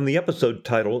 from the episode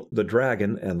titled The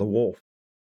Dragon and the Wolf.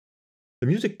 The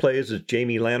music plays as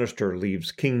Jaime Lannister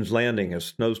leaves King's Landing as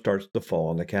snow starts to fall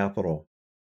on the capital.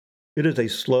 It is a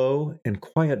slow and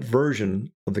quiet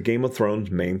version of the Game of Thrones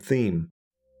main theme,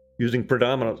 using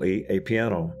predominantly a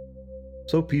piano.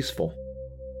 So peaceful.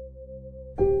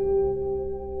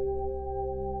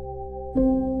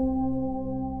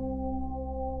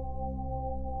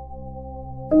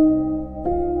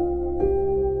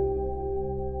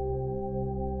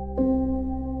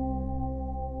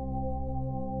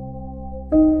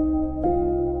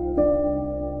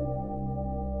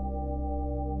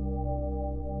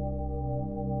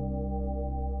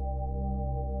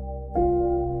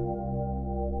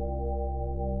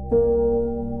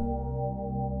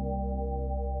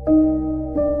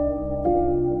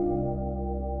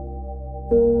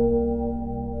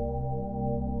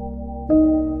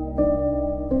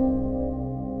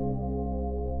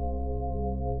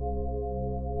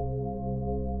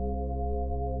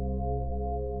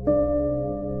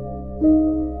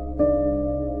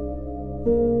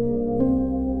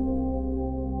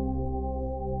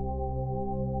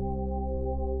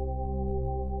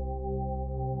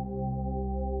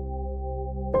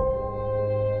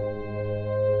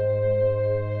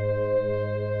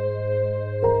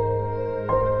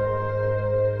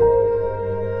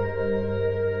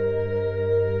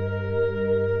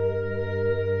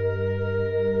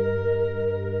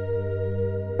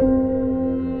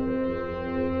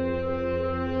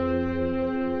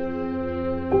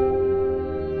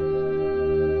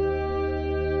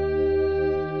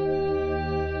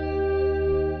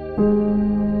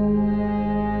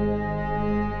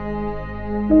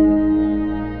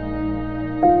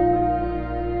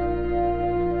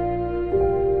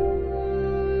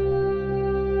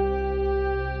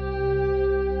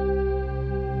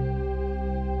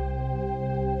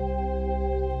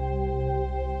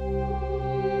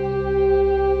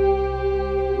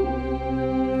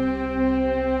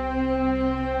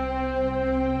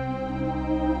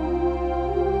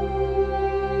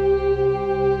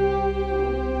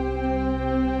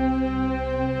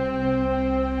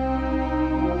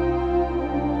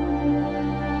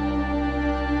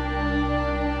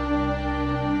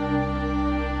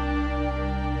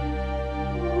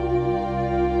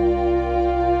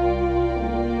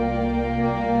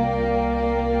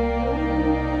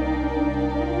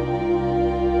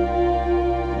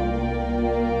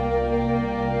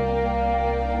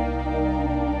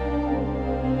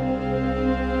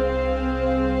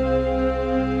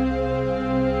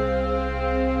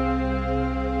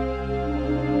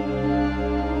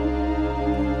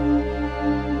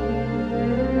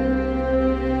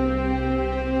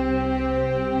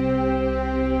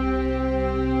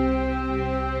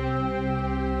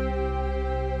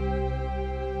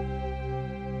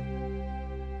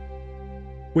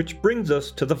 Which brings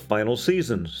us to the final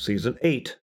season, Season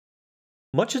 8.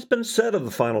 Much has been said of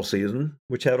the final season,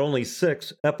 which had only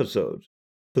 6 episodes.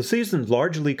 The season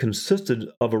largely consisted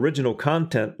of original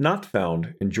content not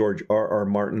found in George R.R.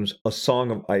 Martin's A Song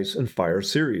of Ice and Fire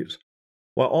series,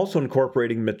 while also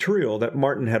incorporating material that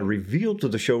Martin had revealed to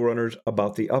the showrunners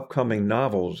about the upcoming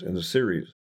novels in the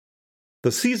series.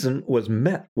 The season was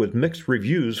met with mixed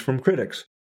reviews from critics,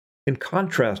 in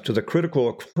contrast to the critical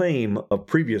acclaim of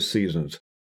previous seasons,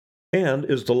 and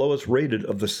is the lowest rated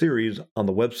of the series on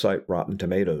the website Rotten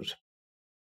Tomatoes.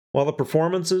 While the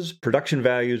performances, production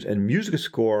values, and music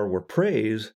score were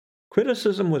praised,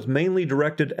 criticism was mainly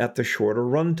directed at the shorter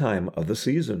runtime of the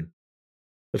season,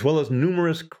 as well as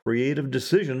numerous creative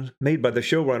decisions made by the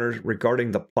showrunners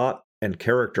regarding the plot and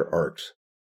character arcs.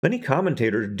 Many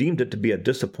commentators deemed it to be a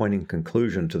disappointing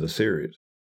conclusion to the series.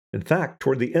 In fact,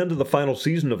 toward the end of the final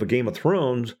season of A Game of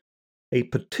Thrones, a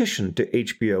petition to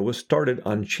HBO was started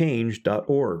on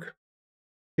Change.org.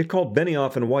 It called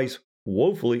Benioff and Weiss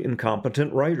woefully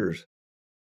incompetent writers,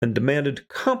 and demanded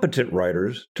competent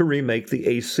writers to remake the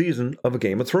 8th season of A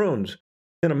Game of Thrones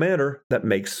in a manner that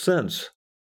makes sense.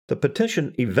 The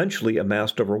petition eventually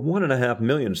amassed over 1.5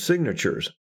 million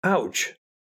signatures. Ouch!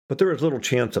 But there is little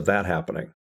chance of that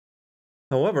happening.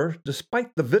 However,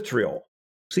 despite the vitriol,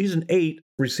 Season 8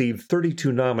 received 32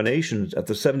 nominations at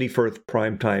the 71st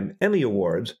Primetime Emmy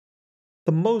Awards,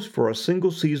 the most for a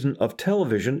single season of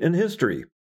television in history.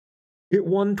 It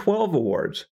won 12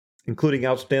 awards, including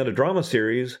Outstanding Drama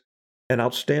Series an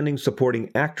outstanding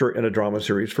supporting actor in a drama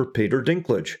series for Peter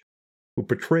Dinklage, who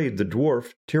portrayed the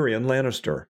dwarf Tyrion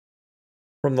Lannister.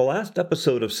 From the last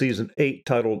episode of Season 8,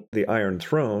 titled The Iron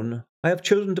Throne, I have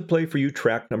chosen to play for you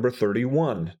track number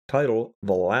 31, titled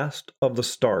The Last of the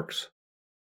Starks.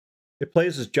 It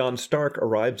plays as Jon Stark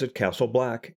arrives at Castle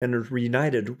Black and is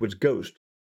reunited with Ghost,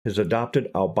 his adopted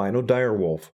albino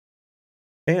direwolf,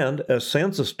 and as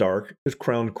Sansa Stark is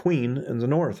crowned queen in the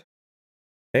north,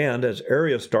 and as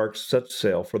Arya Stark sets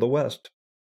sail for the west.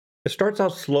 It starts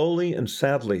out slowly and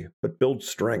sadly, but builds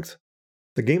strength.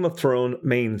 The Game of Thrones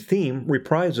main theme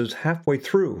reprises halfway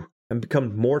through and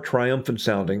becomes more triumphant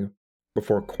sounding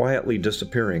before quietly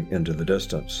disappearing into the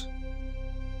distance.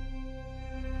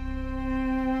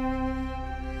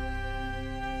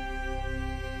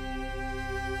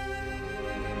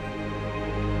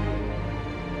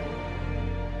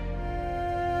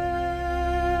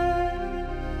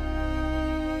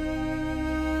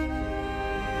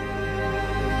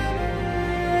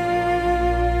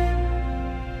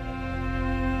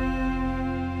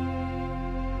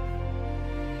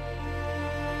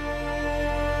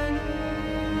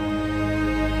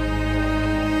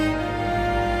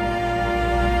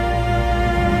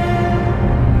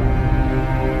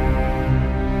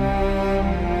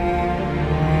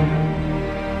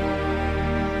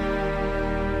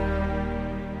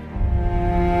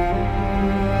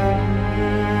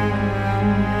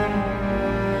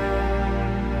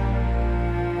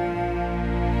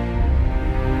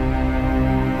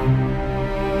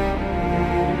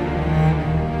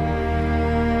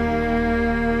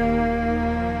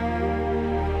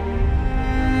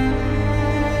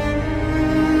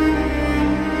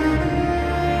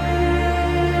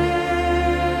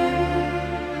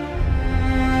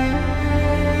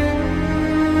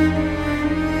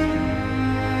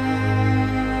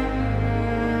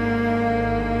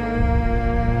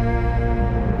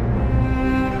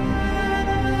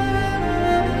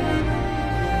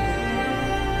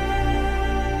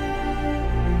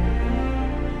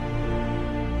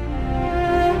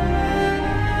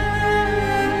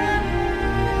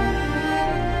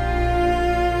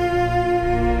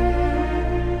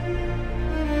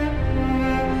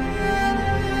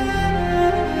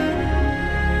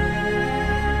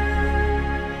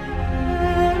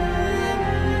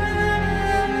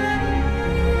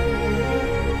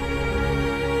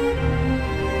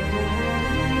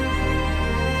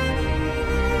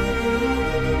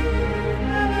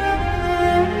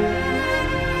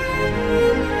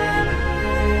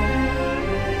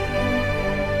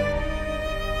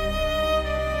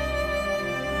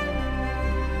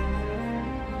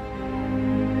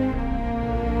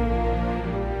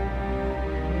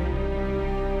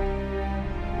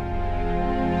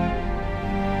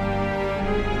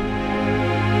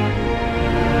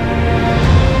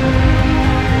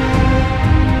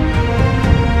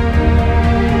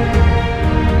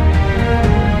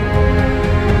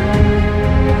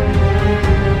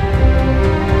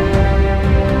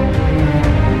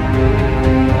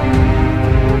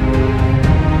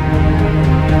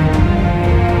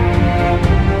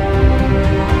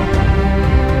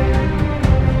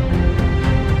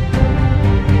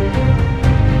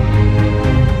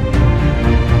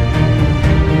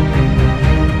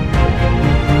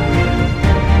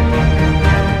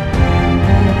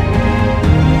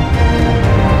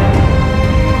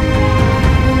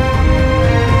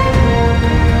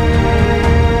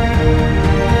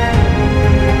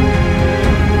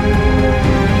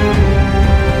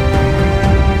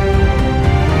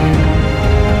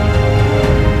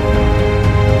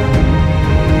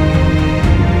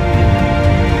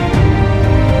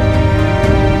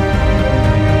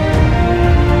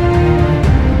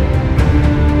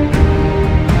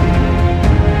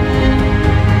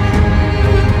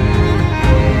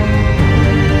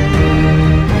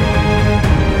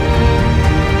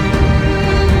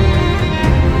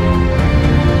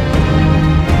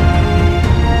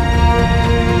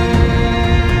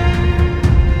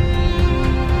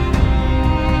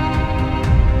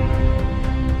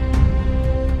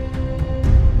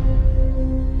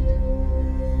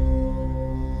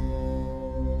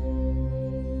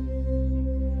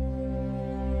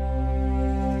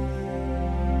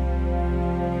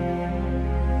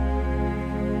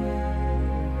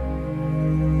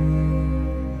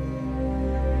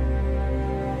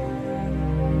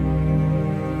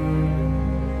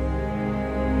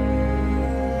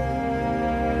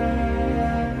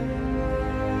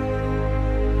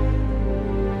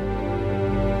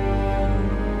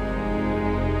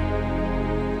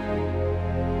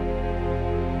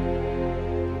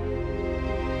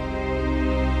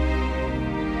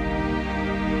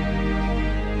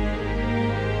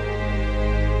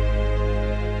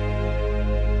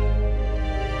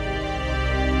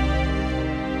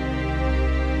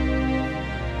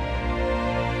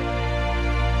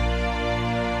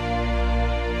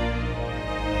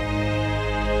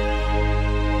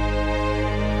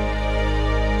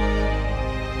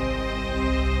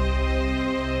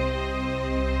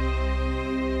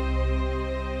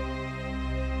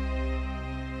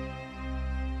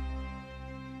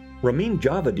 Ramin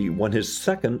Djawadi won his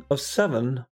second of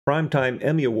 7 Primetime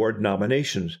Emmy Award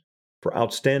nominations for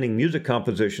Outstanding Music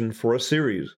Composition for a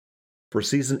Series for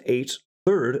Season 8's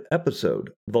 3rd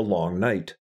episode, The Long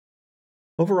Night.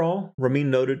 Overall,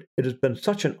 Ramin noted, "It has been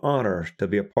such an honor to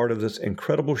be a part of this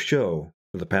incredible show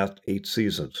for the past 8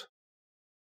 seasons."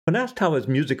 When asked how his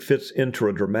music fits into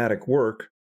a dramatic work,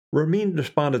 Ramin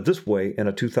responded this way in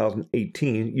a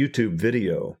 2018 YouTube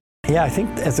video. Yeah, I think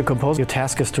as a composer, your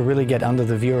task is to really get under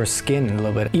the viewer's skin a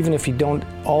little bit. Even if you don't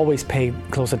always pay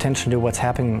close attention to what's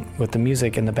happening with the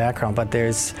music in the background, but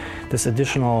there's this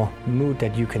additional mood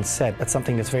that you can set. That's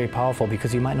something that's very powerful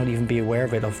because you might not even be aware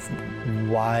of it, of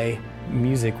why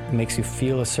music makes you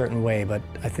feel a certain way. But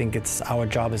I think it's our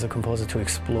job as a composer to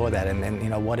explore that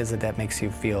and what is it that makes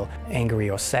you feel angry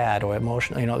or sad or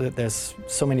emotional. There's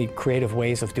so many creative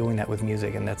ways of doing that with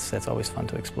music, and that's always fun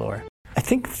to explore. I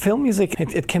think film music,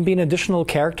 it can be an additional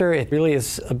character. It really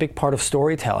is a big part of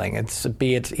storytelling.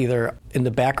 Be it either in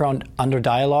the background under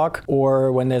dialogue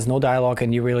or when there's no dialogue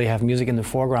and you really have music in the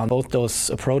foreground. Both those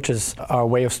approaches are a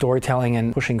way of storytelling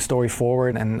and pushing story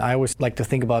forward. And I always like to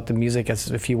think about the music as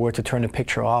if you were to turn a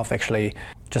picture off. Actually,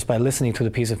 just by listening to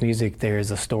the piece of music, there's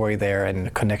a story there and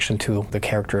a connection to the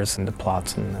characters and the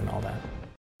plots and all that.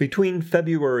 Between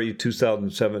February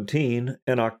 2017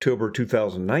 and October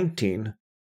 2019,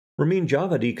 Ramin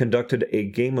Djawadi conducted a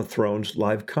Game of Thrones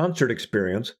live concert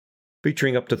experience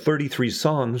featuring up to 33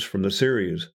 songs from the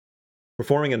series,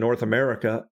 performing in North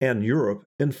America and Europe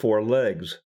in 4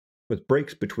 legs, with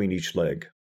breaks between each leg.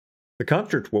 The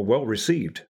concerts were well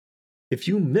received. If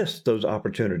you missed those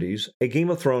opportunities, a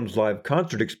Game of Thrones live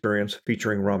concert experience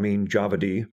featuring Ramin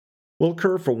Djawadi will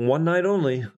occur for one night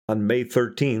only on May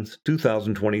 13th,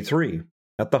 2023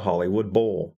 at the Hollywood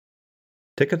Bowl.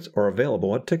 Tickets are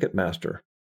available at Ticketmaster.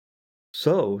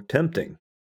 So tempting.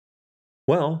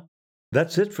 Well,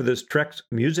 that's it for this Trek's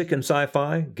Music and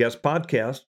Sci-Fi guest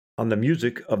podcast on the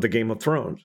music of the Game of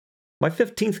Thrones, my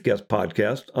 15th guest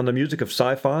podcast on the music of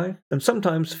sci-fi and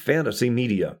sometimes fantasy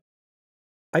media.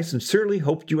 I sincerely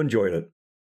hoped you enjoyed it.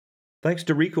 Thanks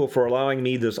to Rico for allowing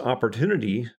me this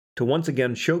opportunity to once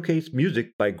again showcase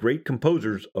music by great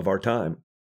composers of our time.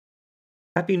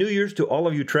 Happy New Year's to all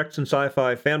of you Treks and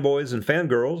Sci-Fi fanboys and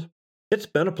fangirls. It's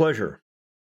been a pleasure.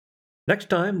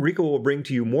 Next time, Rico will bring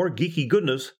to you more geeky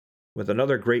goodness with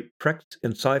another great Treks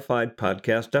and Sci-Fi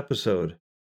podcast episode.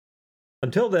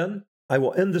 Until then, I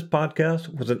will end this podcast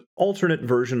with an alternate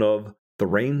version of The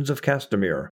Rains of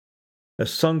Castamere, as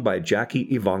sung by Jackie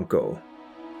Ivanko.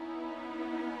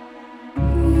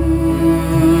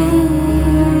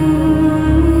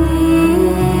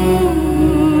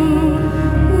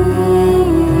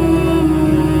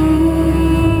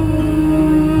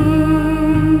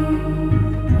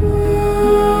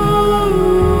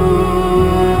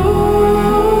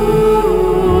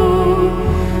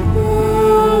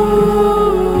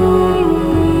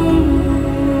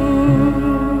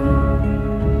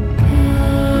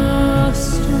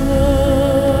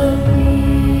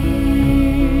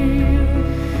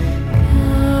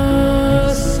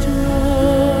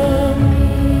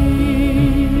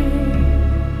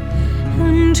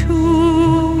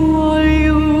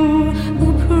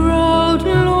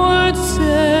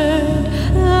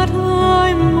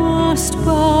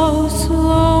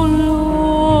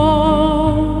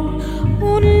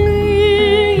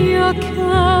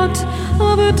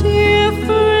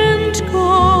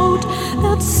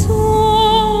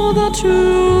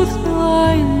 Truth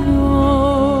I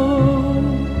know,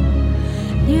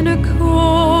 in a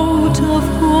coat of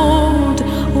gold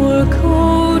or a coat